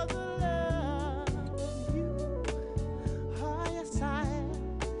for the love of you. Oh, yes, I am.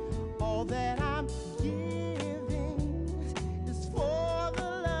 All that I'm giving is for the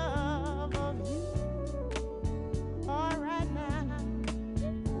love of you. All right now.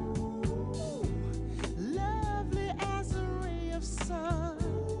 Ooh, lovely as a ray of sun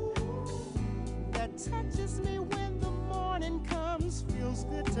that touches me when the morning comes, feels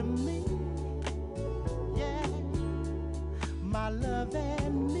good to me. Yeah, my love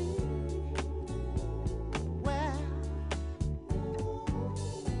and me. Well,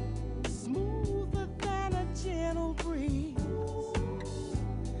 smoother than a gentle breeze,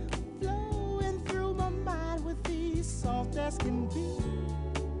 flowing through my mind with ease, soft as can be.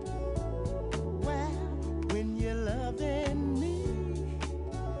 Well, when you're loving me,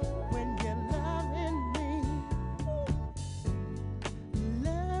 when you're loving me,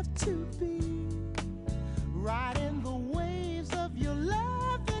 love to be riding the waves of your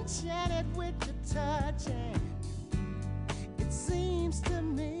love, enchanted with your touch. And it seems to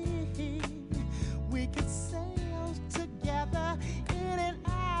me we could sail together in and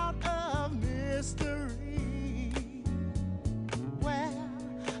out of mystery. Well,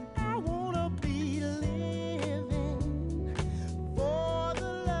 I wanna be living for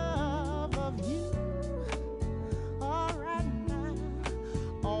the love of you. All right now,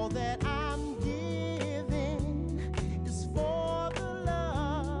 all that I'm giving is for the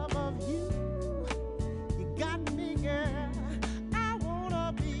love of you. You got me, girl. I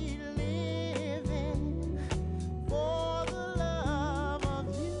wanna be living for the love of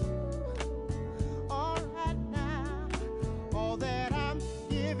you. All right now, all that I'm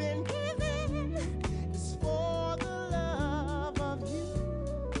giving is for the love of you.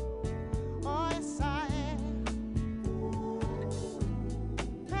 Oh, yes, I am.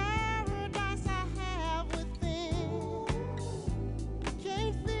 Paradise I have within.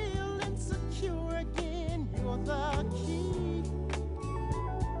 Can't feel insecure again. You're the key.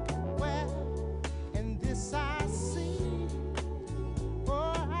 Well, and this I see.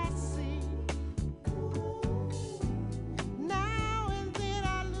 Oh, I see. Now and then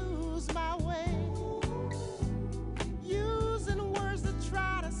I lose my way, using words to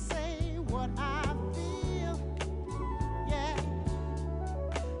try to say what I feel. Yeah,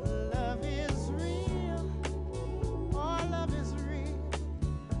 love is real. Oh, love is real.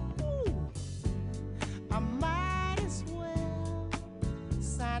 Ooh, I might as well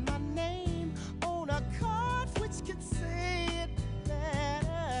sign my name on a card which could say it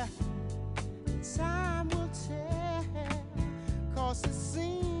better. Time will tell, 'cause it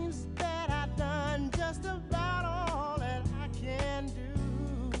seems that I've done just about all that I can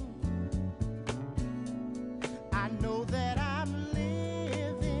do. I know that I'm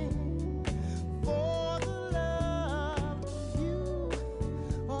living for the love of you.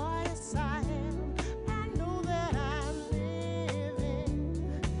 Oh, yes, I am. I know that I'm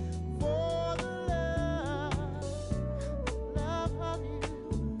living for the love of you.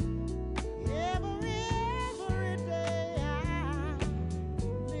 Every day I'm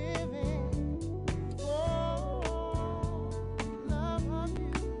living for love of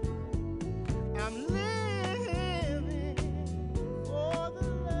you. I'm living for the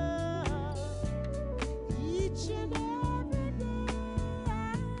love each and every day.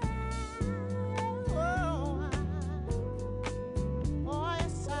 Oh,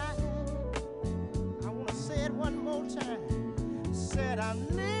 yes, I am. I want to say it one more time. Said I'm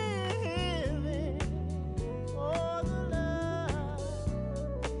living for the love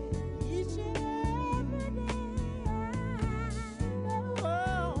each and every day.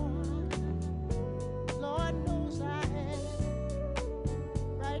 Oh, Lord knows I am.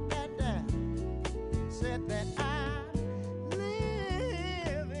 Write that down. Said that I'm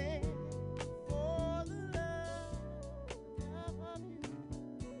living for the love of you.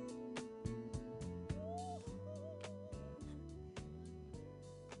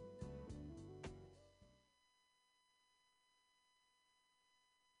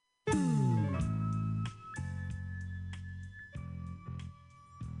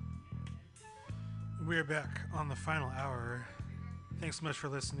 We're back on the final hour. Thanks so much for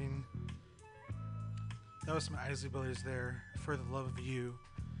listening. That was some Isley Brothers there, For the Love of You.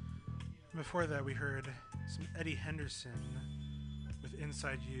 And before that, we heard some Eddie Henderson with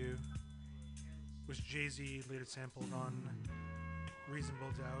Inside You. which Jay-Z later sampled on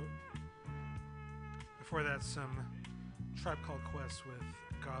Reasonable Doubt. Before that, some Tribe Called Quest with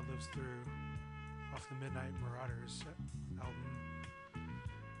God Lives Through off the Midnight Marauders album.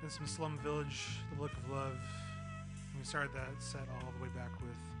 Then some Slum Village, The Look of Love. And we started that set all the way back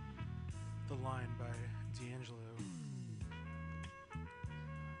with The Line by D'Angelo.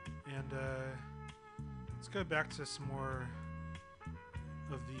 And let's go back to some more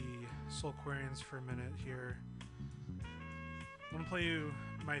of the Soulquarians for a minute here. I'm going to play you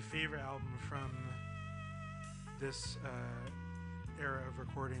my favorite album from this era of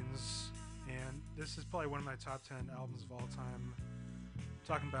recordings, and this is probably one of my top 10 albums of all time. I'm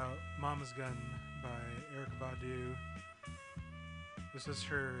talking about Mama's Gun by Erykah Badu. This is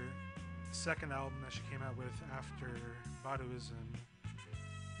her second album that she came out with after Baduism,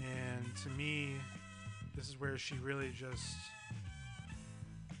 and to me, this is where she really just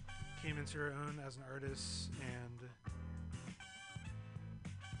came into her own as an artist and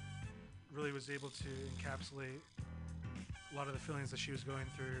really was able to encapsulate a lot of the feelings that she was going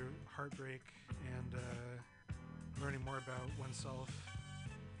through, heartbreak, and learning more about oneself.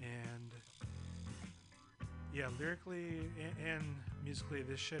 And yeah, lyrically and musically,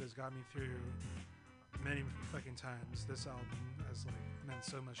 this shit has got me through many fucking times. This album has like meant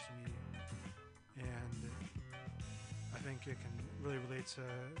so much to me, and I think it can really relate to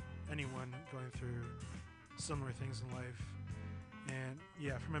anyone going through similar things in life. And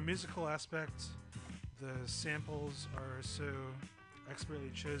yeah, from a musical aspect, the samples are so expertly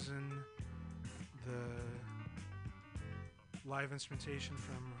chosen. The live instrumentation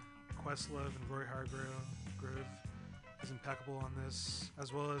from Questlove and Roy Hargrove is impeccable on this,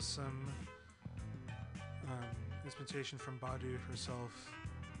 as well as some instrumentation from Badu herself.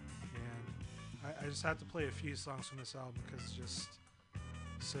 And I just had to play a few songs from this album because it's just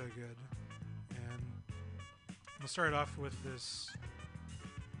so good. And we'll start off with this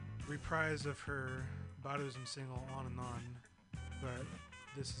reprise of her Baduism single On and On, but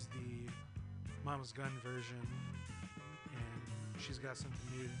this is the Mama's Gun version, and she's got something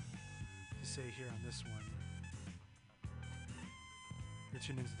new to say here on this one. You're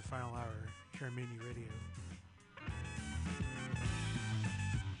tuned into the Final Hour here on MutinyRadio.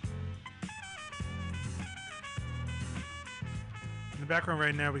 In the background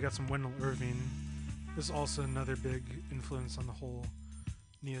right now, we got some Wendell Irving. This is also another big influence on the whole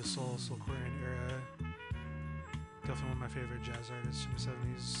neo-soul, Soulquarian era. Definitely one of my favorite jazz artists from the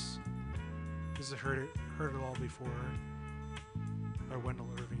 70s. This is Heard It All Before by Wendell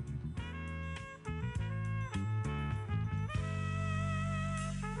Irving.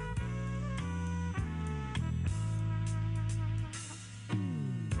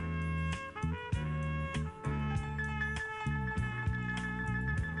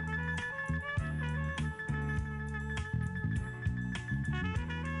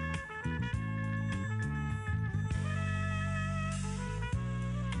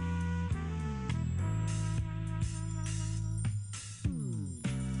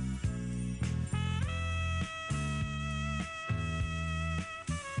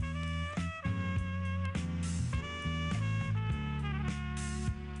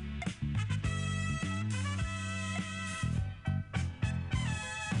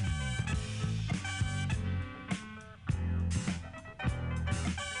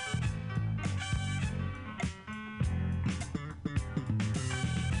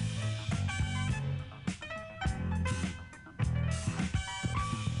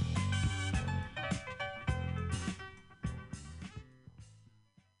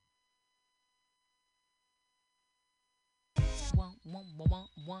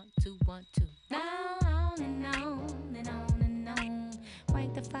 One, two, 1, 2. On and on and on and on.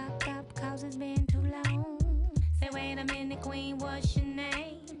 Wake the fuck up, cause it's been too long. Say, wait a minute, queen, what's your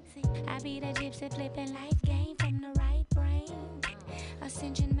name? See, I be the gypsy flipping life game from the right brain.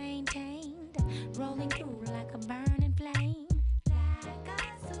 Ascension maintained, rolling through like a burning flame. Like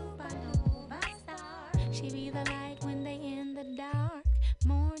a supernova star. She be the light when they in the dark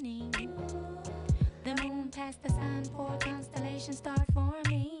morning. The moon past the sun, 4 constellations start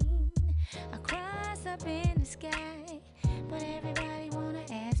forming across up in the sky. But everybody wanna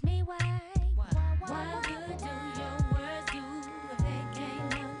ask me why. What good do your words do if they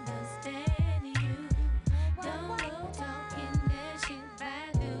can't understand you? Don't go talking that shit,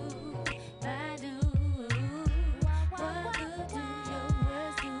 Badu, Badu. What good do your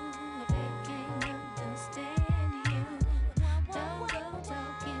words do if they can't understand you? Don't go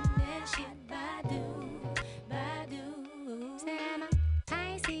talking that shit, Badu, Badu. Sam, I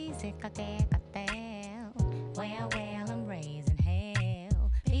see sick of that. Well, I'm raising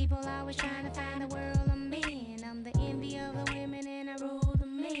hell. People always trying to find a word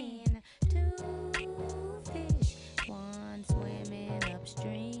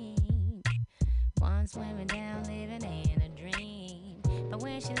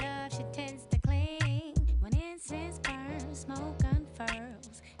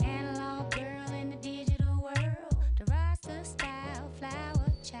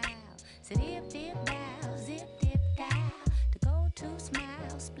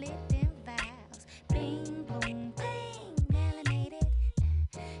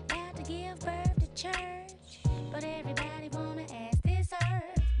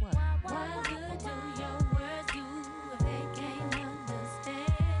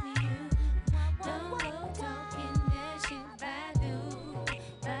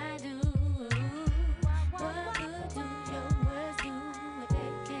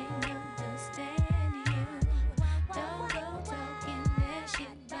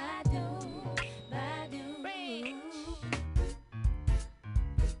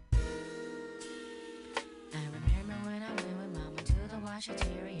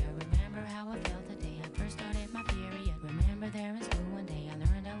Washateria. Remember how I felt the day I first started my period. Remember there in school one day I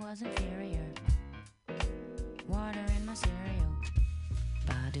learned I was inferior. Water in my cereal.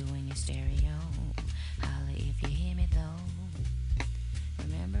 Badu in your stereo. Holla if you hear me though.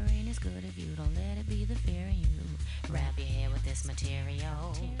 Remembering is good if you don't let it be the fear in you. Wrap your head with this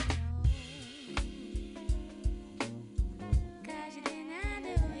material.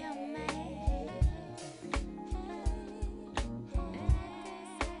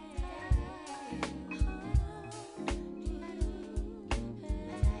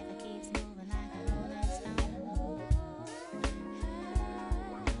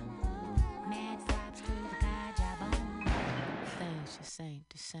 Ain't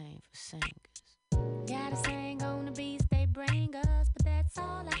the same for singers. Got a saying on the beats they bring us, but that's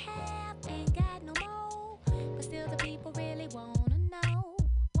all I have. Ain't got no more, but still the people really wanna know.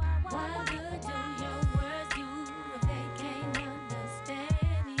 Why good do your words do if they can't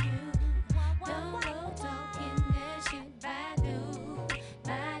understand you? Don't go talking that shit, Badu,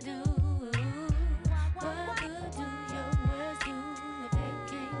 Badu. What good do your words do if they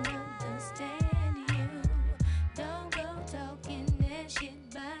can't understand you? Don't go talking shit,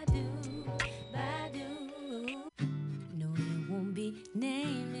 Badu, Badu. No, you won't be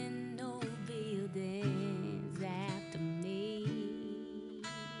naming no buildings after me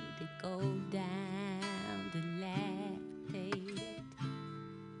to go down dilapidated.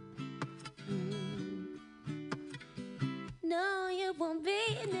 No, you won't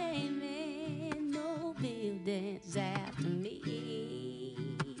be naming no buildings after me.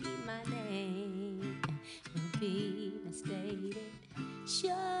 My name will be misstated.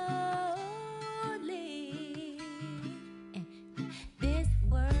 Surely, this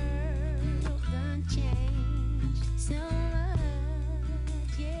world done changed so much,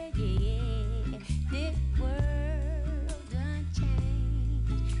 yeah, yeah. This world done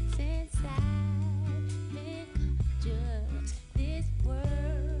changed since I've been conscious. This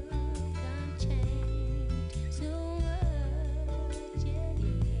world done changed so much, yeah,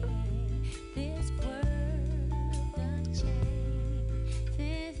 yeah. This world done changed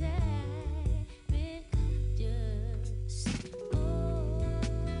since I've been conscious.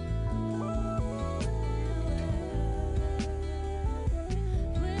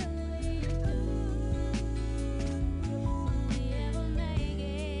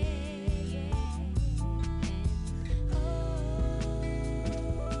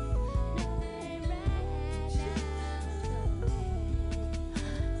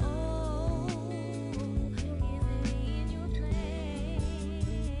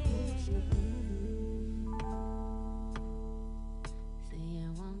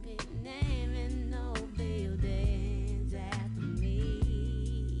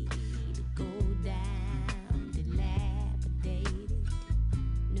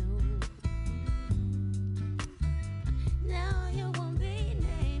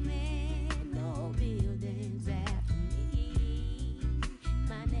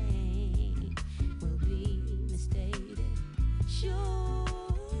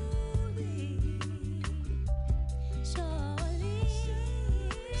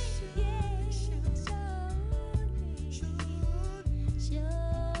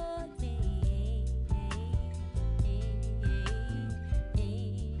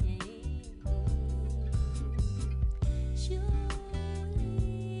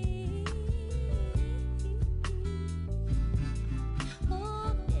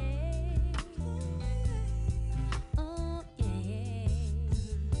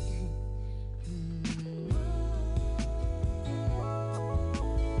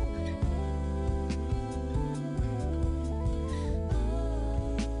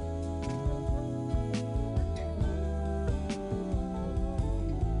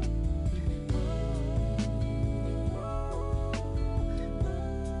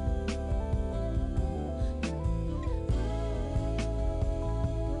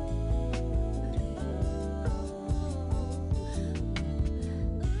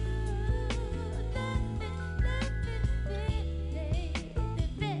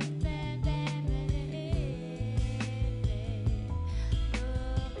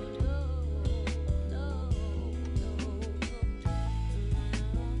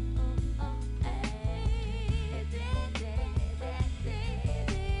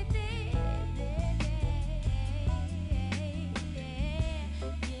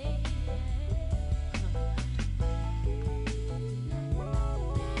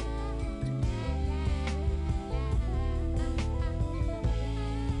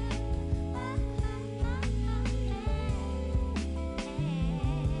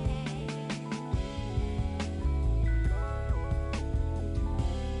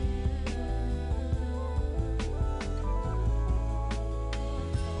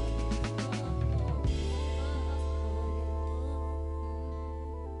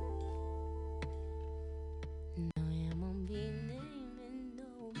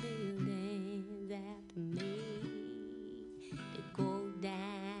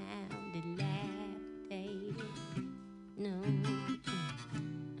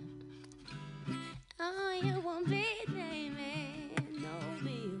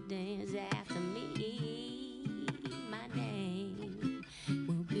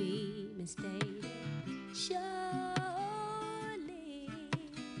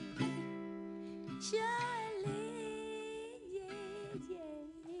 surely, yeah, yeah.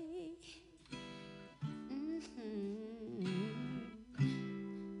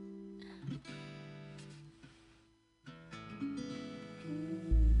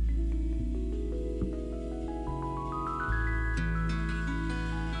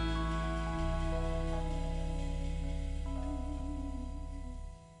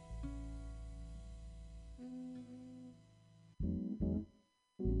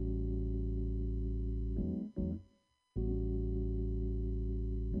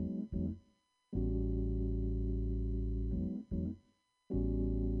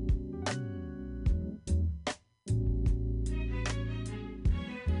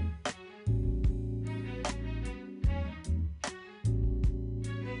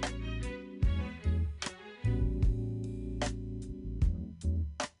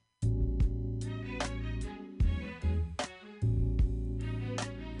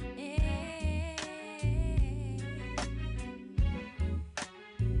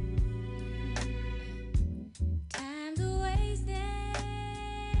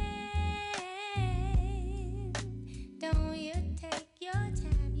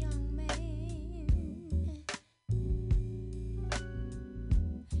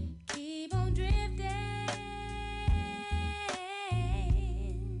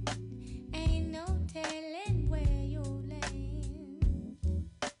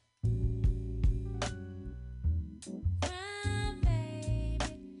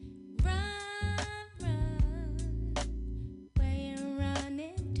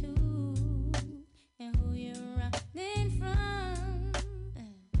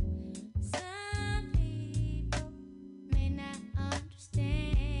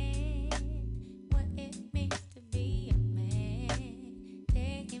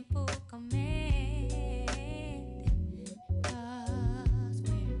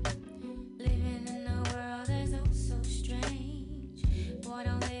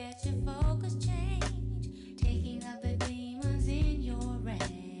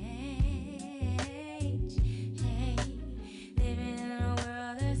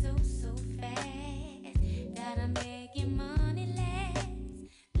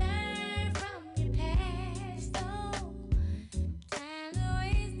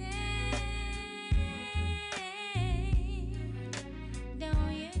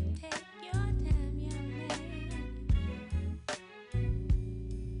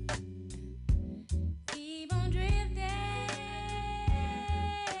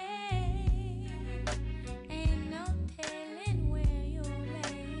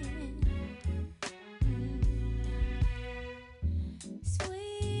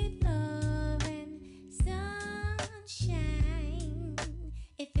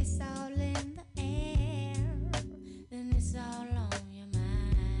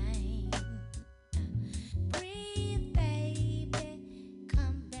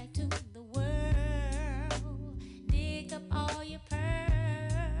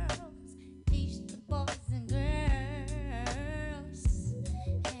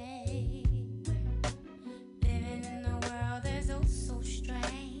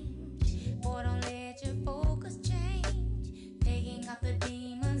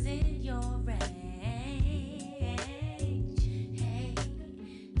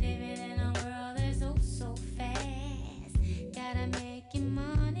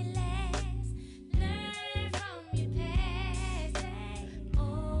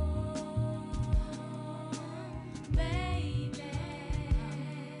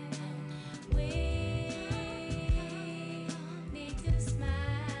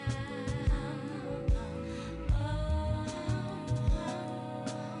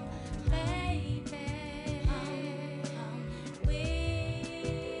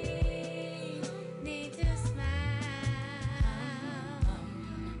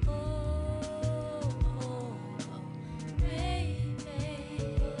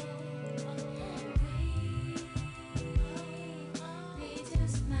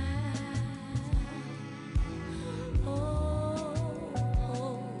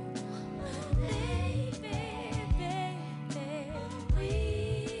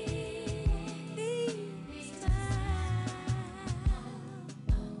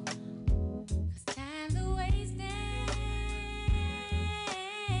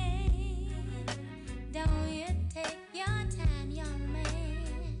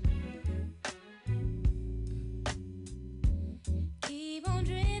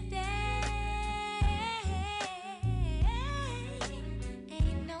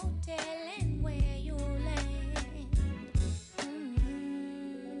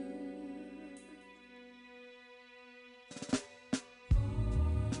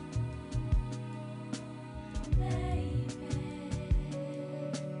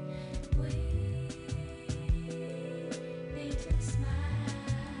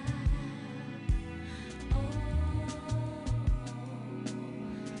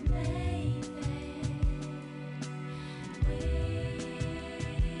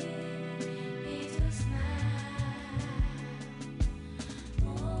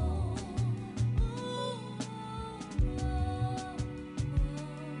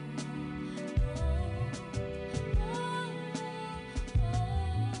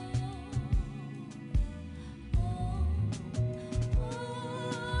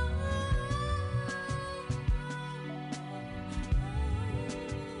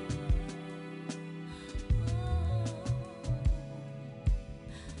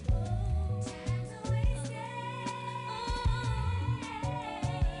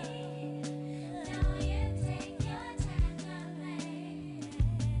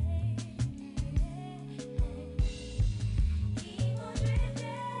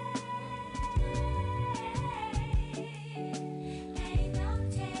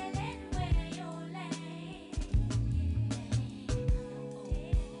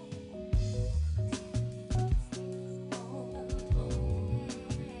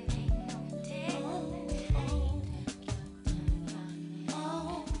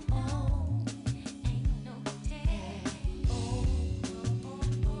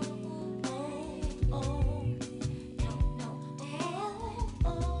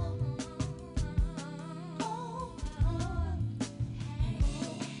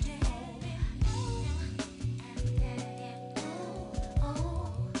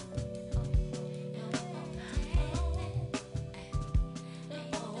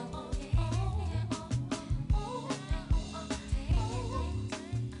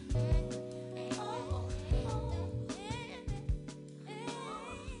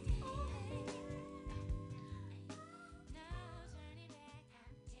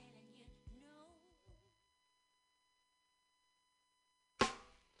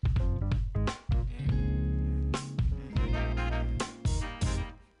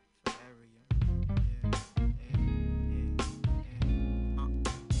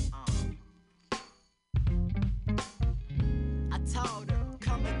 told her,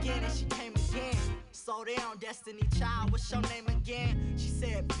 come again, and she came again. Slow down, Destiny Child, what's your name again? She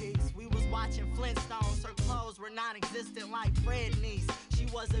said, peace. We was watching Flintstones. Her clothes were non-existent like Fred niece. She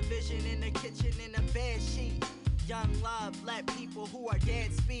was a vision in the kitchen in a bed sheet. Young love, let people who are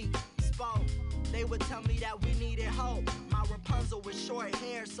dead speak. Spoke. They would tell me that we needed hope. My Rapunzel with short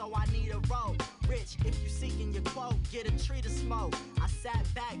hair, so I need a rope. Rich, if you seeking your quote, get a tree to smoke. I sat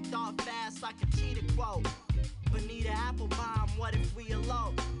back, thought fast like a cheetah quote. Bonita Applebaum, what if we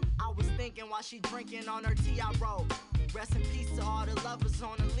elope? I was thinking while she drinking on her tea I wrote. Rest in peace to all the lovers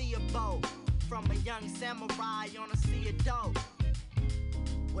on a Leah boat. From a young samurai on a sea of dope.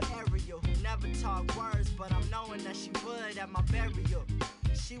 With Ariel, who never talk words, but I'm knowing that she would at my burial.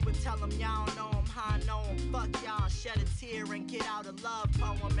 She would tell him, y'all don't know him, how I know him. Fuck y'all, shed a tear and get out a love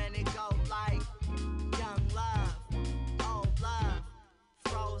poem. And it go like, young love, old love,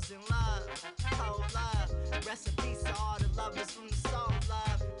 frozen love, cold love. Rest in peace to all the lovers from the soul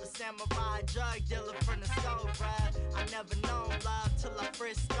love. The samurai drug dealer from the soul, bruh. I never known love till I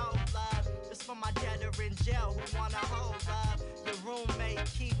frisco love. It's for my debtor in jail who wanna hold love. Your roommate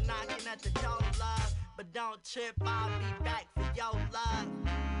keep knocking at the door, love. But don't trip, I'll be back for your love.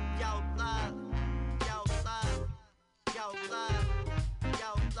 Yo love, yo love, yo love,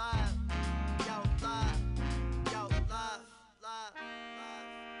 yo love, yo love, yo love, love.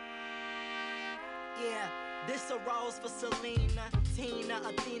 Yeah, this a rose for Selena, Tina,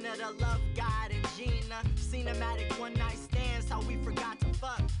 Athena, the love god, and Gina. Cinematic one night stands, how we forgot to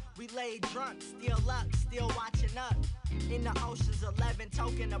fuck. We laid drunk, still up, still watching up. In the ocean's 11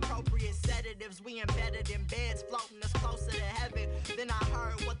 token appropriate sedatives. We embedded in beds, floating us closer to heaven. Then I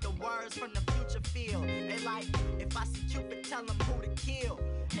heard what the words from the future feel. They like, if I see Cupid, tell them who to kill.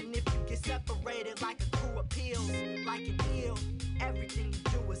 And if you get separated like a crew of pills, like an eel, everything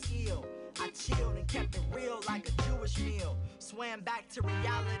you do is ill. I chilled and kept it real like a Jewish meal. Swam back to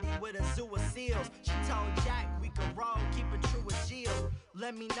reality with a zoo of seals. She told Jack we could roll, keep it true as Jill.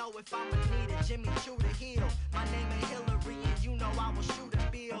 Let me know if I'ma need a Jimmy Choo to heal. My name is Hillary and you know I will shoot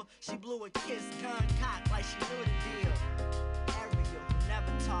a bill. She blew a kiss, gun cocked like she knew the deal. Ariel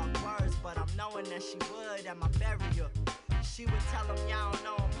never talk words, but I'm knowing that she would at my burial. She would tell him, y'all don't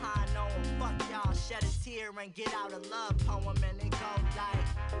know him, how I know him. Fuck y'all, shed a tear and get out a love poem. And it go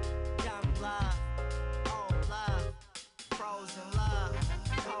like, young love, old love, frozen love,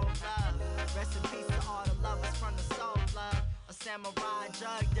 cold love. Rest in peace to all the lovers from the soul love. A samurai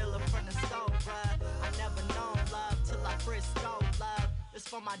drug dealer from the stove, bruh. I never known love till I frisco love. It's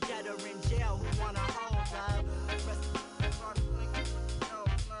for my debtor in jail who wanna hold love. Rest in peace to all the niggas with no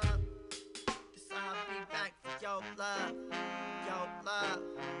love. This I'll be back for your love. Yo love,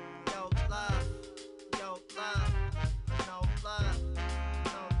 yo love, yo love, no love,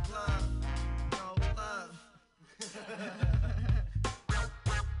 no love, no love.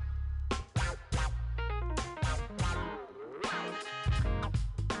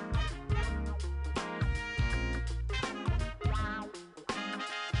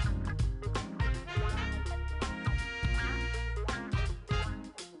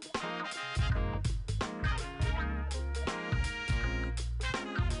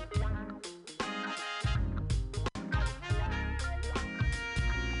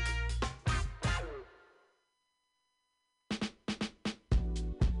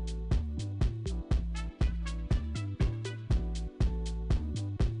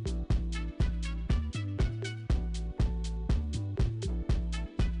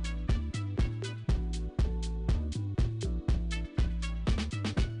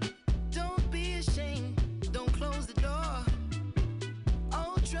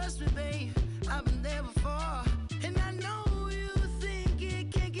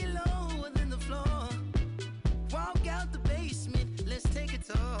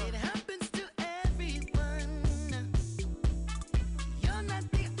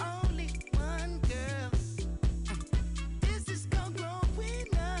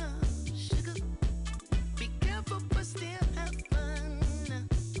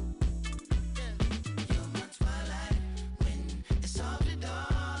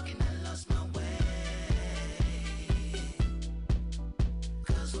 Lost my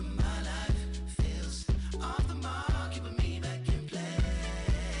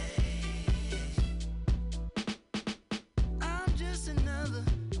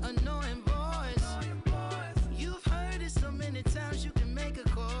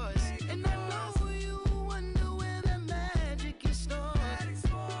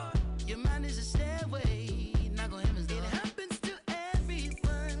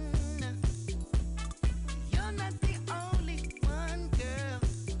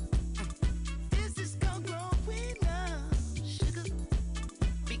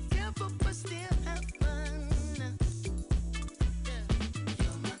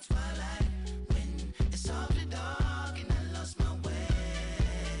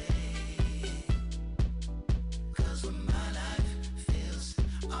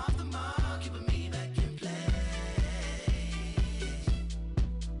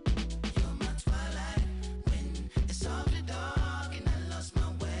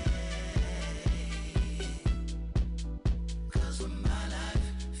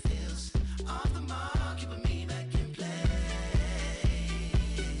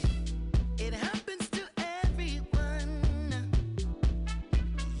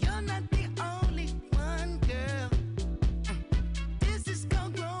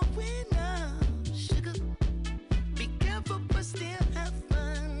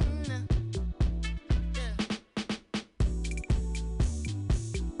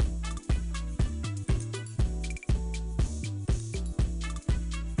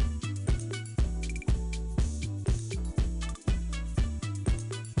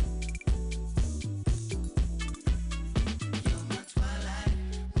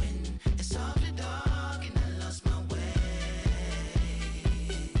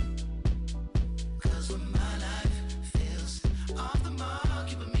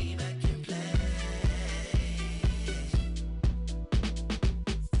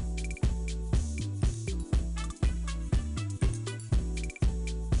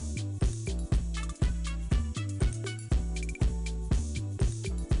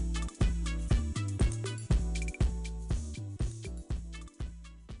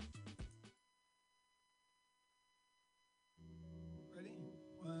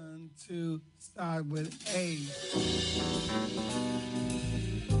to start with A.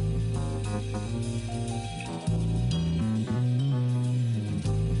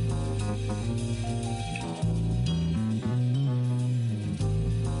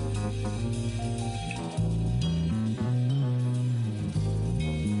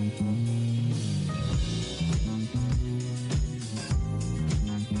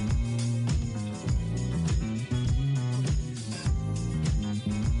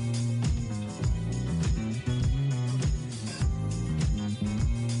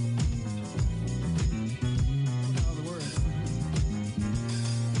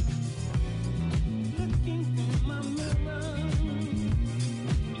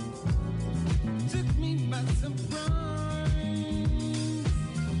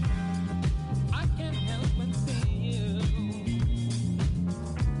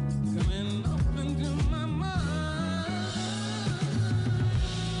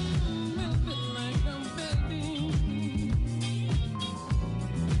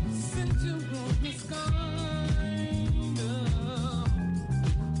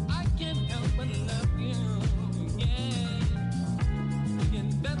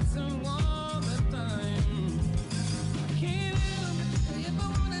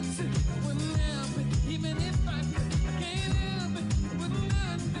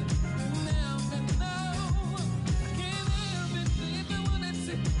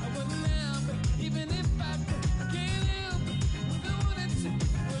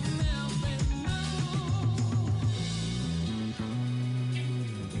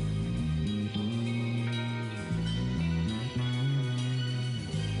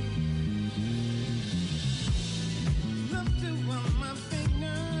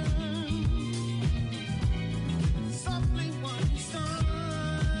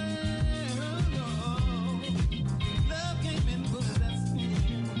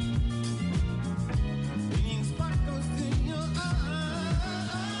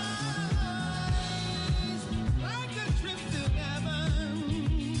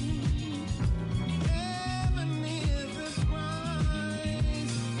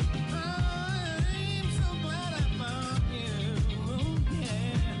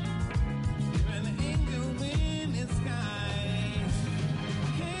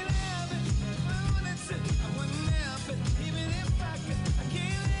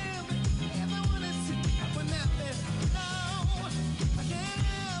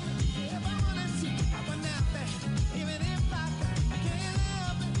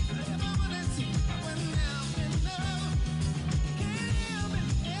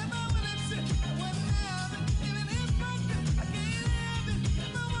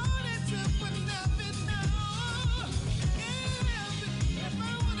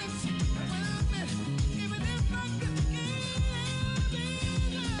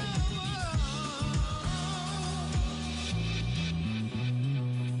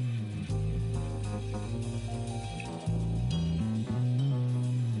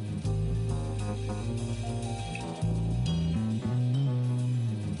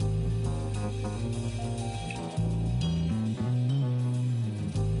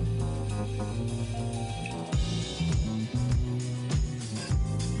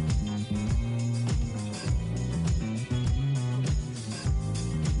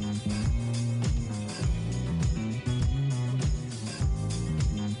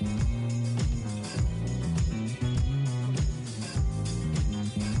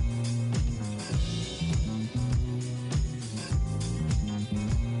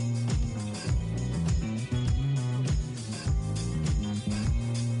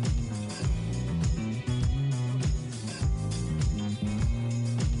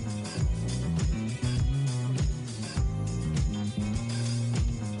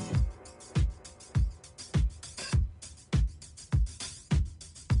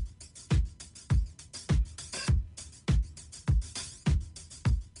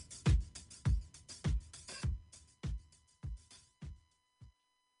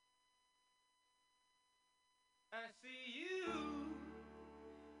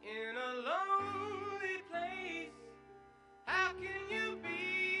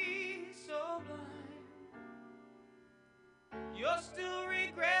 You're still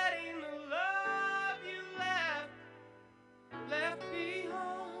regretting the love you left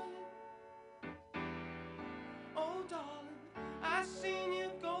behind. Oh, darling, I seen you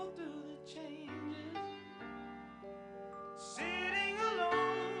go through the changes, sitting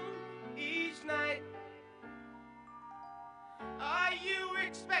alone each night. Are you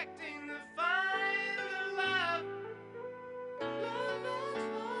expecting to find the love that's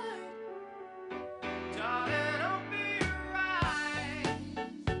right? Darling, I'll be right.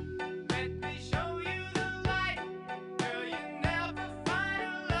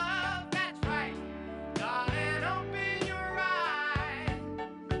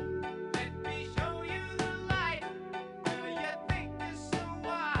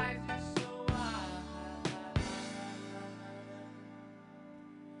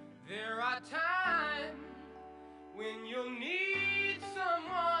 There are times when you'll need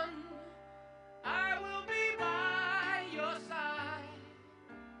someone. I will be by your side.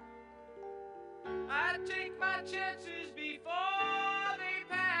 I take my chances before they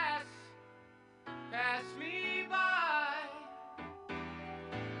pass me by.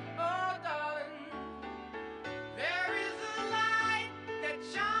 Oh, darling, there is a light that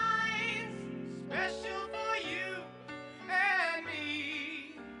shines special for you and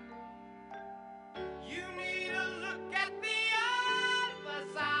me. You need to look at the other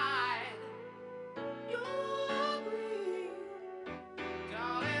side. You'll agree.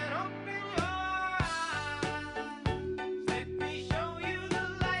 Darling, open your eyes. Let me show you the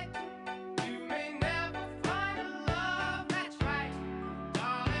light. You may never find a love that's right.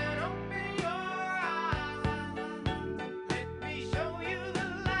 Darling, open your eyes. Let me show you the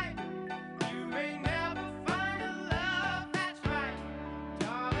light. You may never find a love that's right.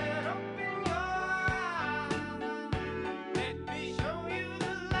 Darling, open your eyes. Let me show you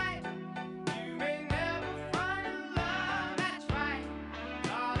the light. You may never find a love that's right.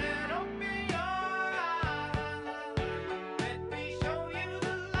 Darling, open your eyes. Let me show you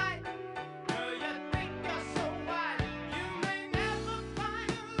the light. Girl, you think you're so wise. You may never find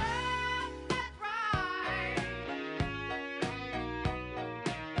a love that's right.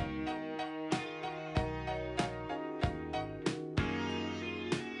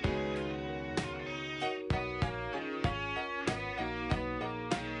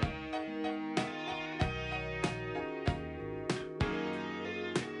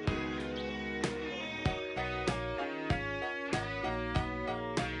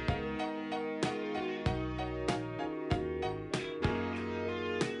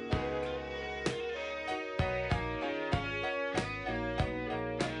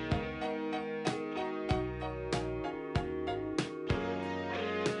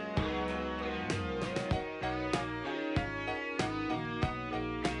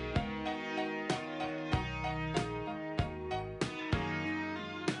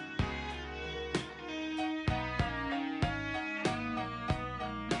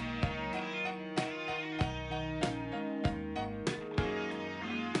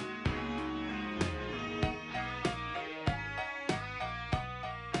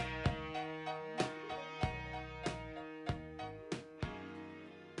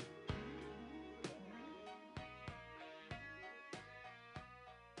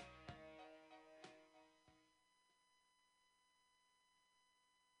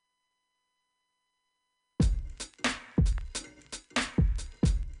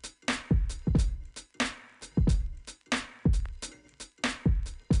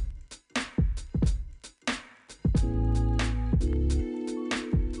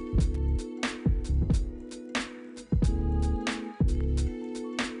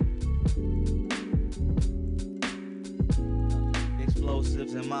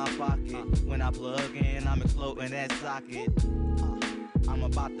 Explosives in my pocket. When I plug in, I'm exploding that socket. I'm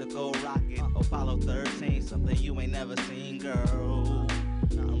about to go rocket. Apollo 13, something you ain't never seen, girl.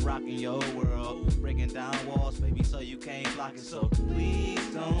 I'm rocking your world, breaking down walls, baby, so you can't block it. So please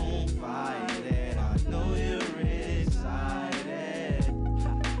don't fight it. I know you're excited.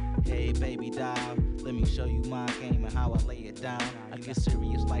 Hey, baby, dial. Let me show you my game and how I lay it down. I get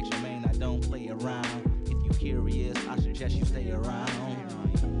serious like Jermaine, I don't play around. If you curious, I suggest you stay around.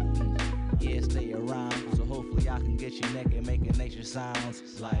 Yeah, stay around. So hopefully I can get you naked, making nature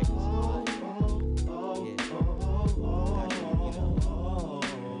sounds like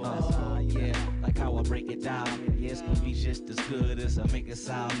yeah, like how I break it down. Yeah, it's gonna be just as good as I make it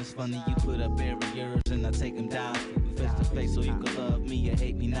sound. It's funny you put up barriers and I take them down. We face to face so you can love me or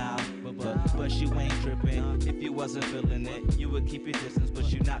hate me now. But you ain't tripping. If you wasn't feeling it, you would keep your distance.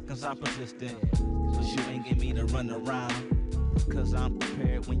 But you not cause I'm persistent. Cause you ain't get me to run around. Cause I'm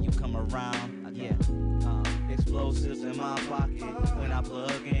prepared when you come around. Yeah. Explosives in my pocket. When I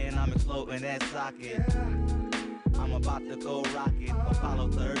plug in, I'm exploding that socket. I'm about to go rocket.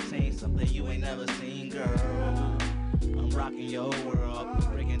 Apollo 13, something you ain't never seen, girl. I'm rocking your world,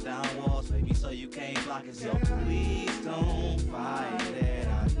 breaking down walls, baby, so you can't block it. So please don't fight it.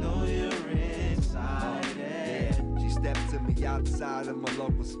 I know you're excited. She stepped to me outside of my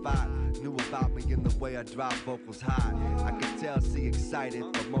local spot. Knew about me in the way I drop vocals high. I could tell she excited,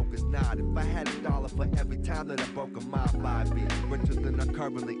 but Mocha's not. If I had $1 for every time that I broke a mile, I'd be richer than I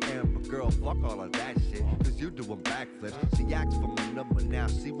currently am. But girl, fuck all of that shit, cause you doing backflips. She asked for my number now,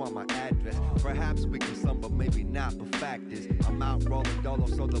 she want my address. Perhaps we can some, but maybe not. But fact is, I'm out rolling dolo,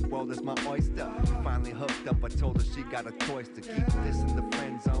 so the world is my oyster. We finally hooked up, I told her she got a choice to keep this in the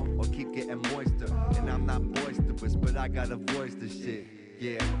friend zone or keep getting moister. And I'm not boisterous, but I gotta voice the shit.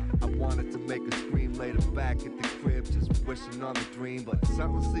 Yeah, I wanted to make her scream later back at the crib, just wishing on a dream. But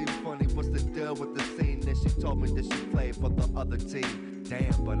something seemed funny, what's the deal with the scene? Then she told me that she played for the other team.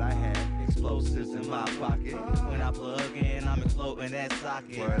 Damn, but I had explosives in my pocket. When I plug in, I'm exploding that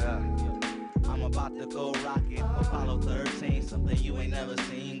socket. Word up. I'm about to go rocket. Apollo 13, something you ain't never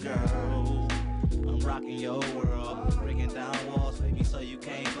seen, girl. I'm rocking your world, breaking down walls, baby, so you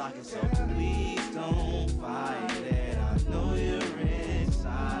can't block it. So please don't fight it. I know you're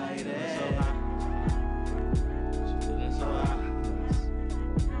excited. So high, you feeling so high.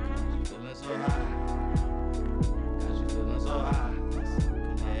 You feeling so high. 'Cause you feeling so high.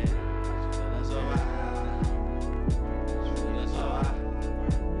 Yeah, 'cause you feeling so high. 'Cause you feeling so high.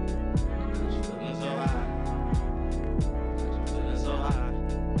 'Cause you feeling so high. 'Cause you feeling so high.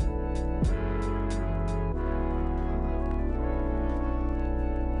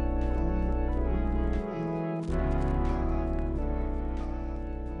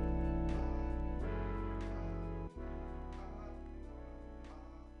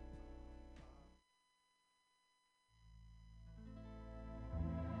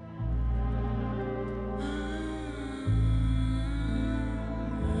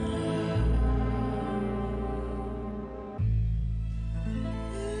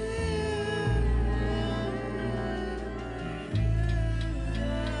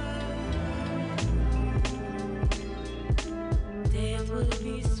 Death would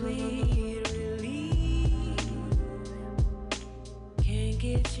be sweet relief. Can't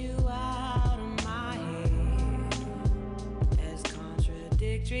get you out of my head. As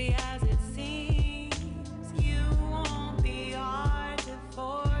contradictory as it seems, you won't be hard to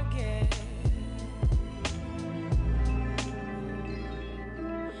forget.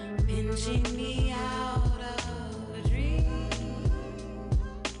 Pinching me out of a dream.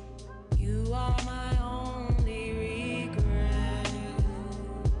 You are my only regret.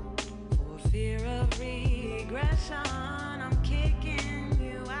 For fear of regression, I'm kicking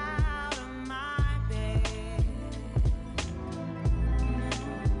you out of my bed.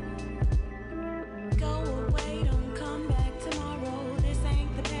 Go away, don't come back tomorrow. This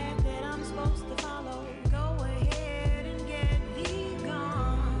ain't the path that I'm supposed to follow. Go ahead and get thee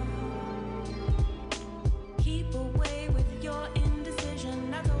gone. Keep away with your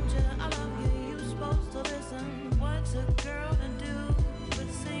indecision. I told you I love you, you supposed to listen. What's a girl to do but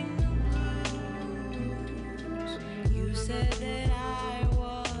sing the blues?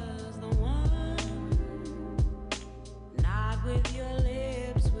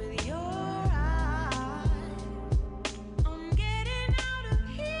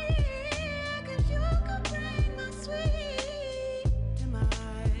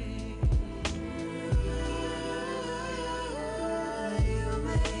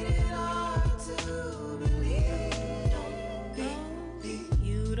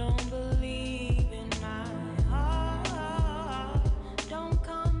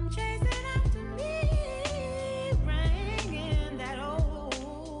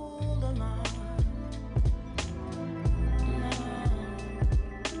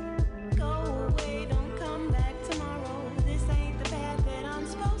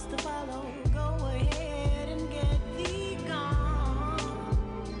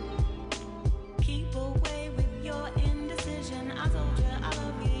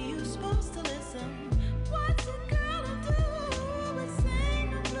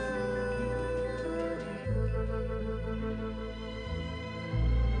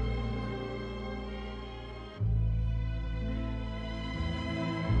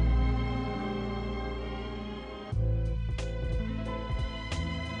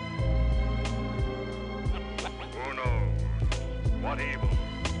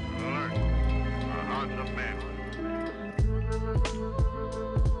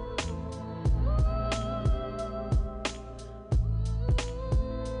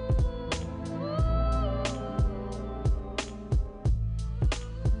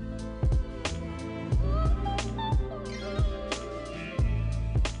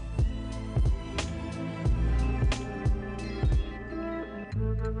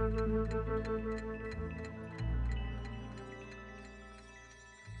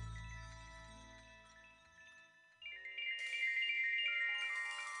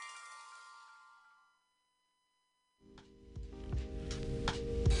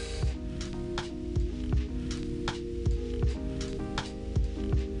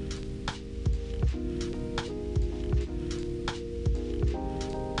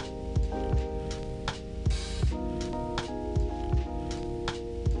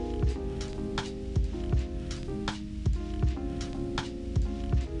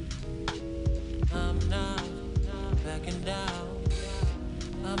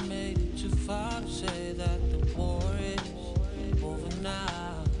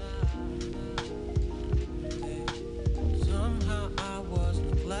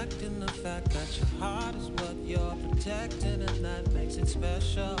 protecting, and that makes it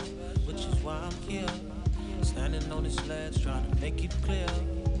special, which is why I'm here, standing on this ledge, trying to make it clear.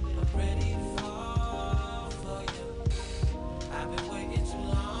 I'm ready to fall for you. I've been waiting too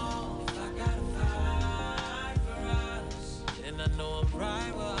long. If I gotta fight for us, then I know I'm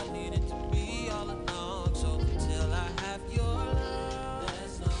right where I needed to be all along. So until I have your love,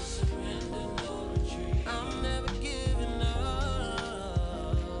 there's no surrender, no retreat. I'm never giving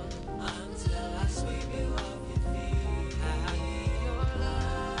up until I sweep you off your feet. I need your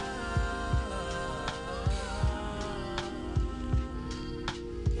love.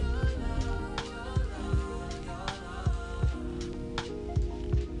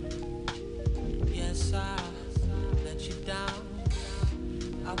 Yes, I let you down.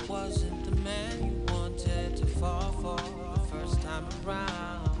 I wasn't the man you wanted to fall for the first time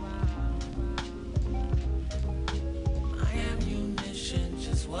around. My ammunition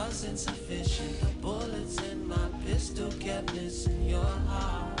just wasn't sufficient. The bullets in my pistol kept missing your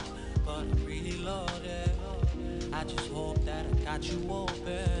heart, but I'm really loaded. I just hope that I got you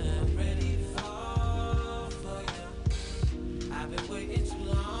open. I'm ready to fall for you. I've been waiting too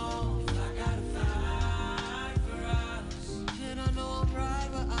long. If I gotta fight for us, then I know I'm right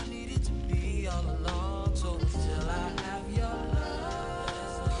where I needed to be all along. So until I have your love,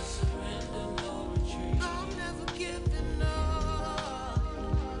 there's no surrender, no retreat. I'm never giving up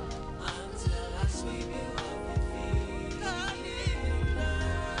until I sweep you off your feet. I need your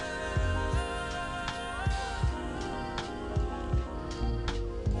love.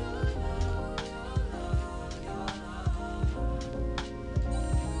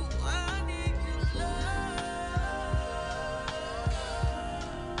 Ooh, I need your love.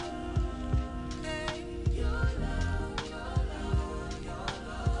 Hey, your love, your love, your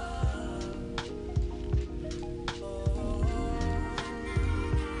love.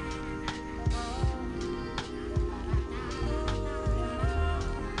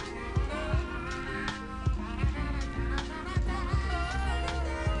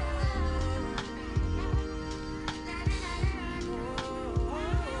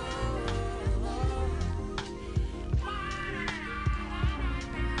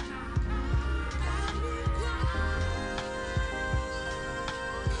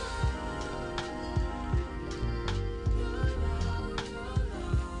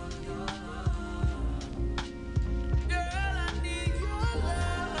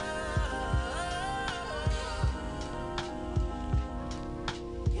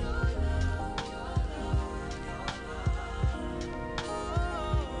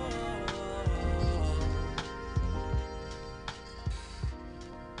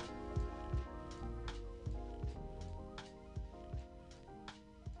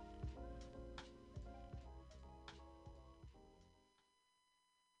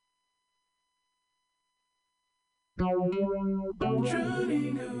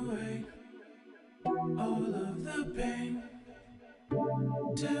 Drowning away all of the pain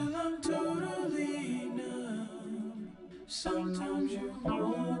till I'm totally numb. Sometimes you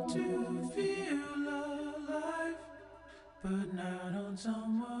want to feel alive, but not on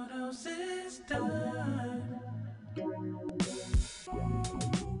someone else's time.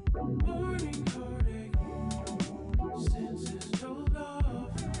 Morning heartache, senses told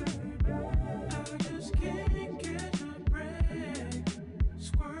off. I just can't catch a break.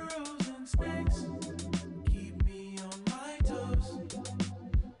 Squirrels and snakes keep me on my toes.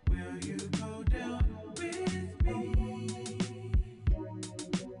 Will you go down with me?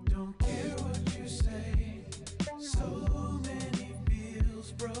 Don't care what you say. So many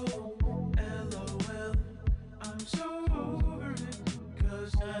feels, bro. LOL. I'm so over it,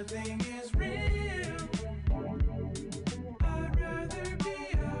 'cause nothing is real. I'd rather be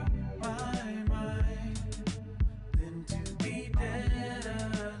out my mind than to be dead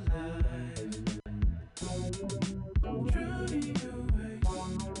alive. Drowning away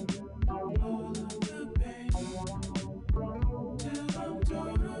all of the pain till I'm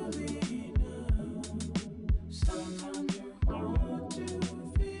totally numb. Sometimes you want to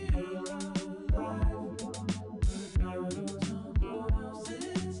feel alive, but not on someone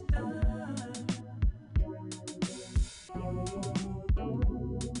else's time.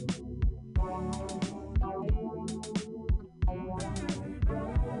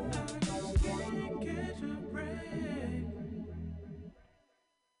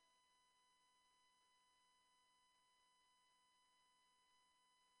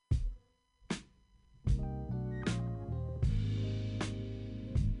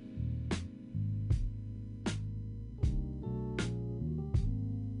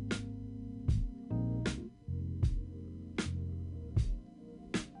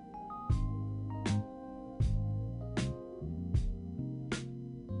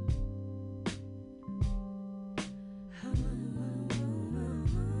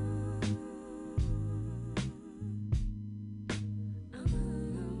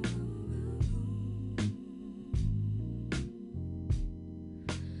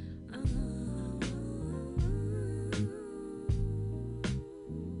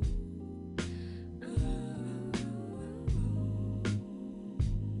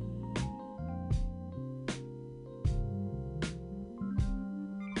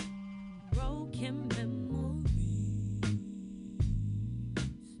 broken memories.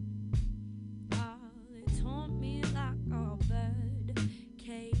 Ah, they taunt me like a bird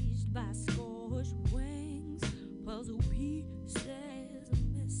caged by scorched wings. Puzzle pieces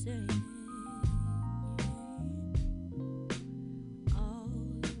missing. All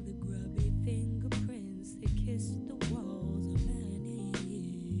the grubby fingerprints that kissed the walls are vanished.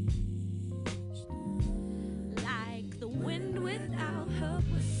 Like the wind without her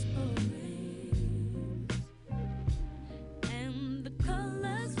whispering. And the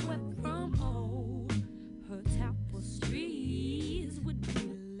colors swept from all her tapestries would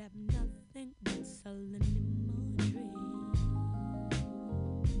be left nothing but sullen imagery.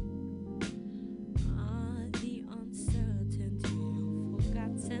 Ah, the uncertainty of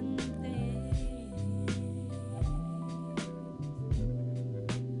forgotten things.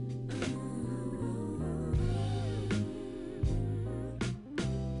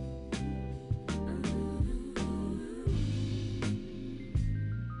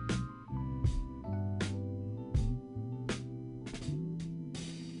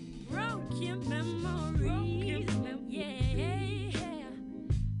 Broken memories, yeah.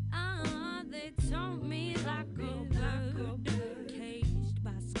 Ah, they taunt me like a bird caged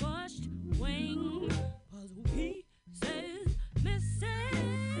by scorched wing. Puzzle pieces missing.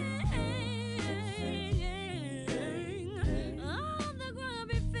 All the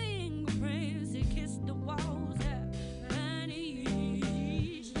grubby fingerprints that kissed the walls have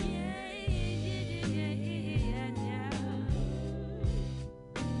vanished.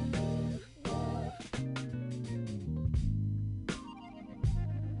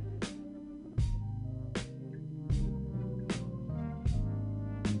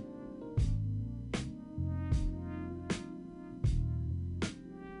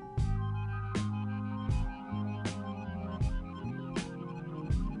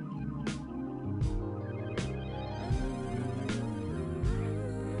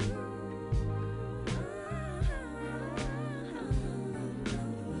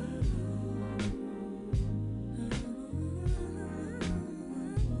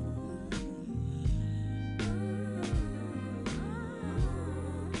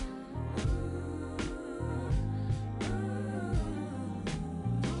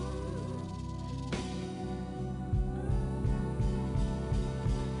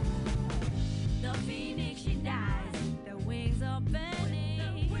 The phoenix, she dies, the wings are burning.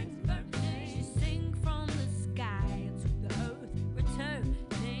 She sings from the sky to the earth,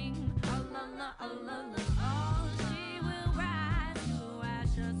 returning. Oh, la, la, oh, la, la. Oh, she will rise to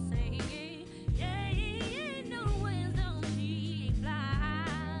Asher singing. Yeah, yeah, no wisdom she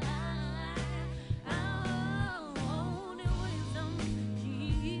flies. Oh, no wisdom she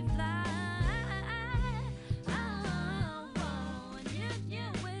flies. Oh, yeah,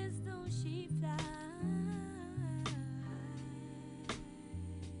 wisdom she flies.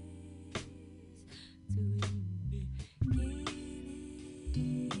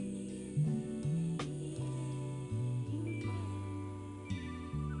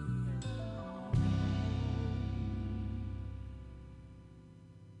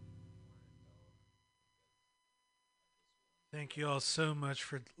 Thank you all so much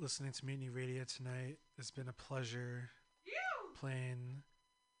for listening to Mutiny Radio tonight. It's been a pleasure playing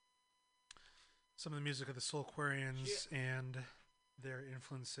some of the music of the Soulquarians and their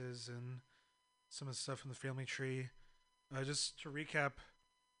influences and some of the stuff from the family tree. Just to recap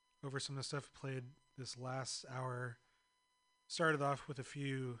over some of the stuff we played this last hour, started off with a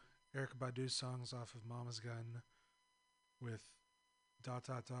few Erykah Badu songs off of Mama's Gun with ...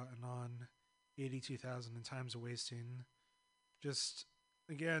 and on 82,000 and Times of Wasting. Just,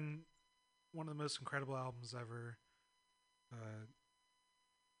 again, one of the most incredible albums ever.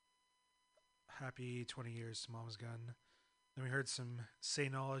 Happy 20 years to Mama's Gun. Then we heard some Say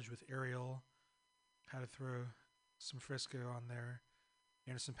Knowledge with Ariel. Had to throw some Frisco on there.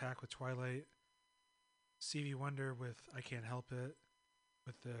 Anderson .Paak with Twilight. Stevie Wonder with I Can't Help It,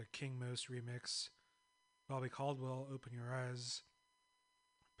 with the King Most remix. Bobby Caldwell, Open Your Eyes.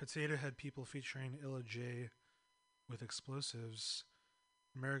 Potato Head People featuring Illa J with Explosives.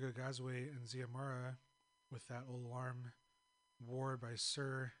 Amerigo Gazwe and Ziamara with That Old Alarm. War by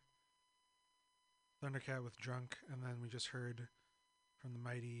Sir. Thundercat with Drunk. And then we just heard from the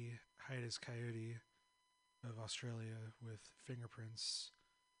mighty Hiatus Coyote of Australia with Fingerprints.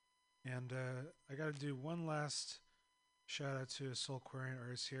 And I got to do one last shout out to a Soulquarian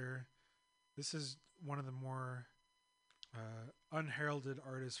artist here. This is one of the more unheralded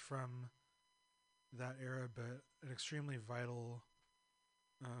artists from that era, but an extremely vital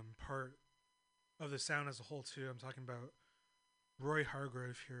part of the sound as a whole too. I'm talking about Roy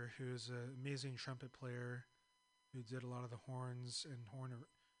Hargrove here, who is an amazing trumpet player who did a lot of the horns and horn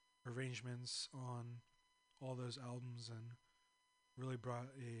arrangements on all those albums and really brought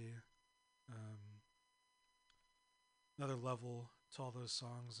another level to all those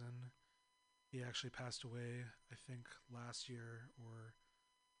songs. And he actually passed away, I think, last year or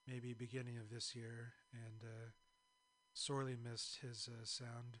maybe beginning of this year, and sorely missed his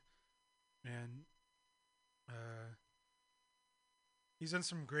sound. And he's done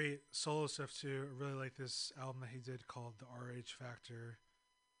some great solo stuff too. I really like this album that he did called The RH Factor.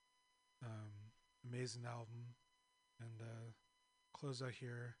 Amazing album. And close out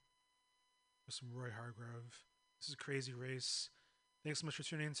here with some Roy Hargrove. This is Crazy Race. Thanks so much for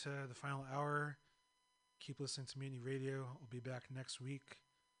tuning in to The Final Hour. Keep listening to Mutiny Radio. I'll be back next week.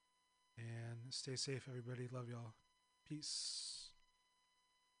 And stay safe, everybody. Love y'all. Peace.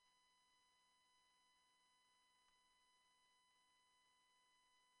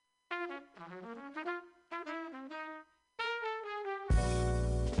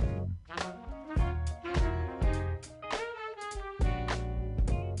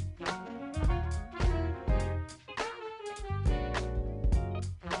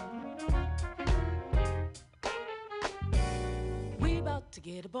 We about to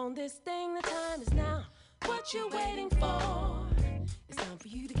get up on this thing, the time is now. What you waiting for? It's time for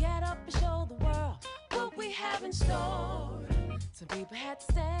you to get up and show the world what we have in store. Some people had to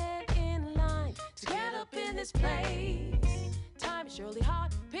stand in line to get up in this place. Time is surely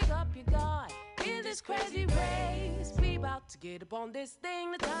hard, pick up your guard in this crazy race. We about to get up on this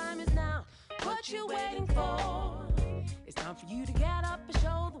thing, the time is now. What you waiting for? It's time for you to get up and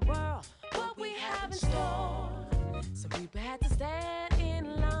show the world what we have in store. Some people had to stand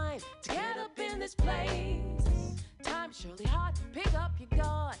in line to get up in this place. Time is surely hard, pick up your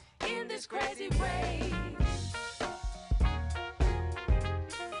guard in this crazy race.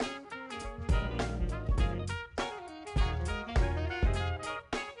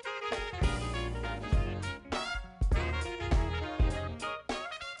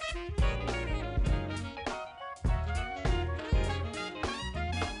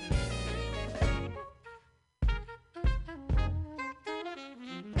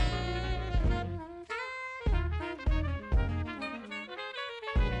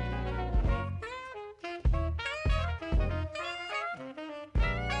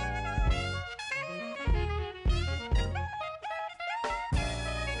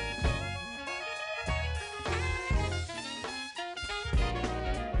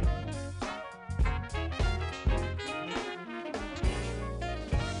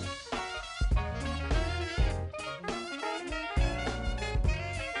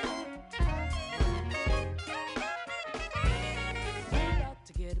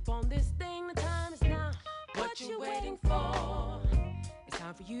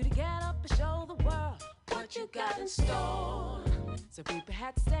 You to get up and show the world what you got in store. So people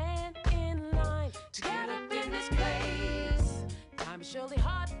had to stand in line to get up in this place. Time is surely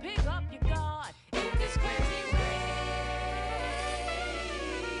hard to pick up your guard in this crazy race.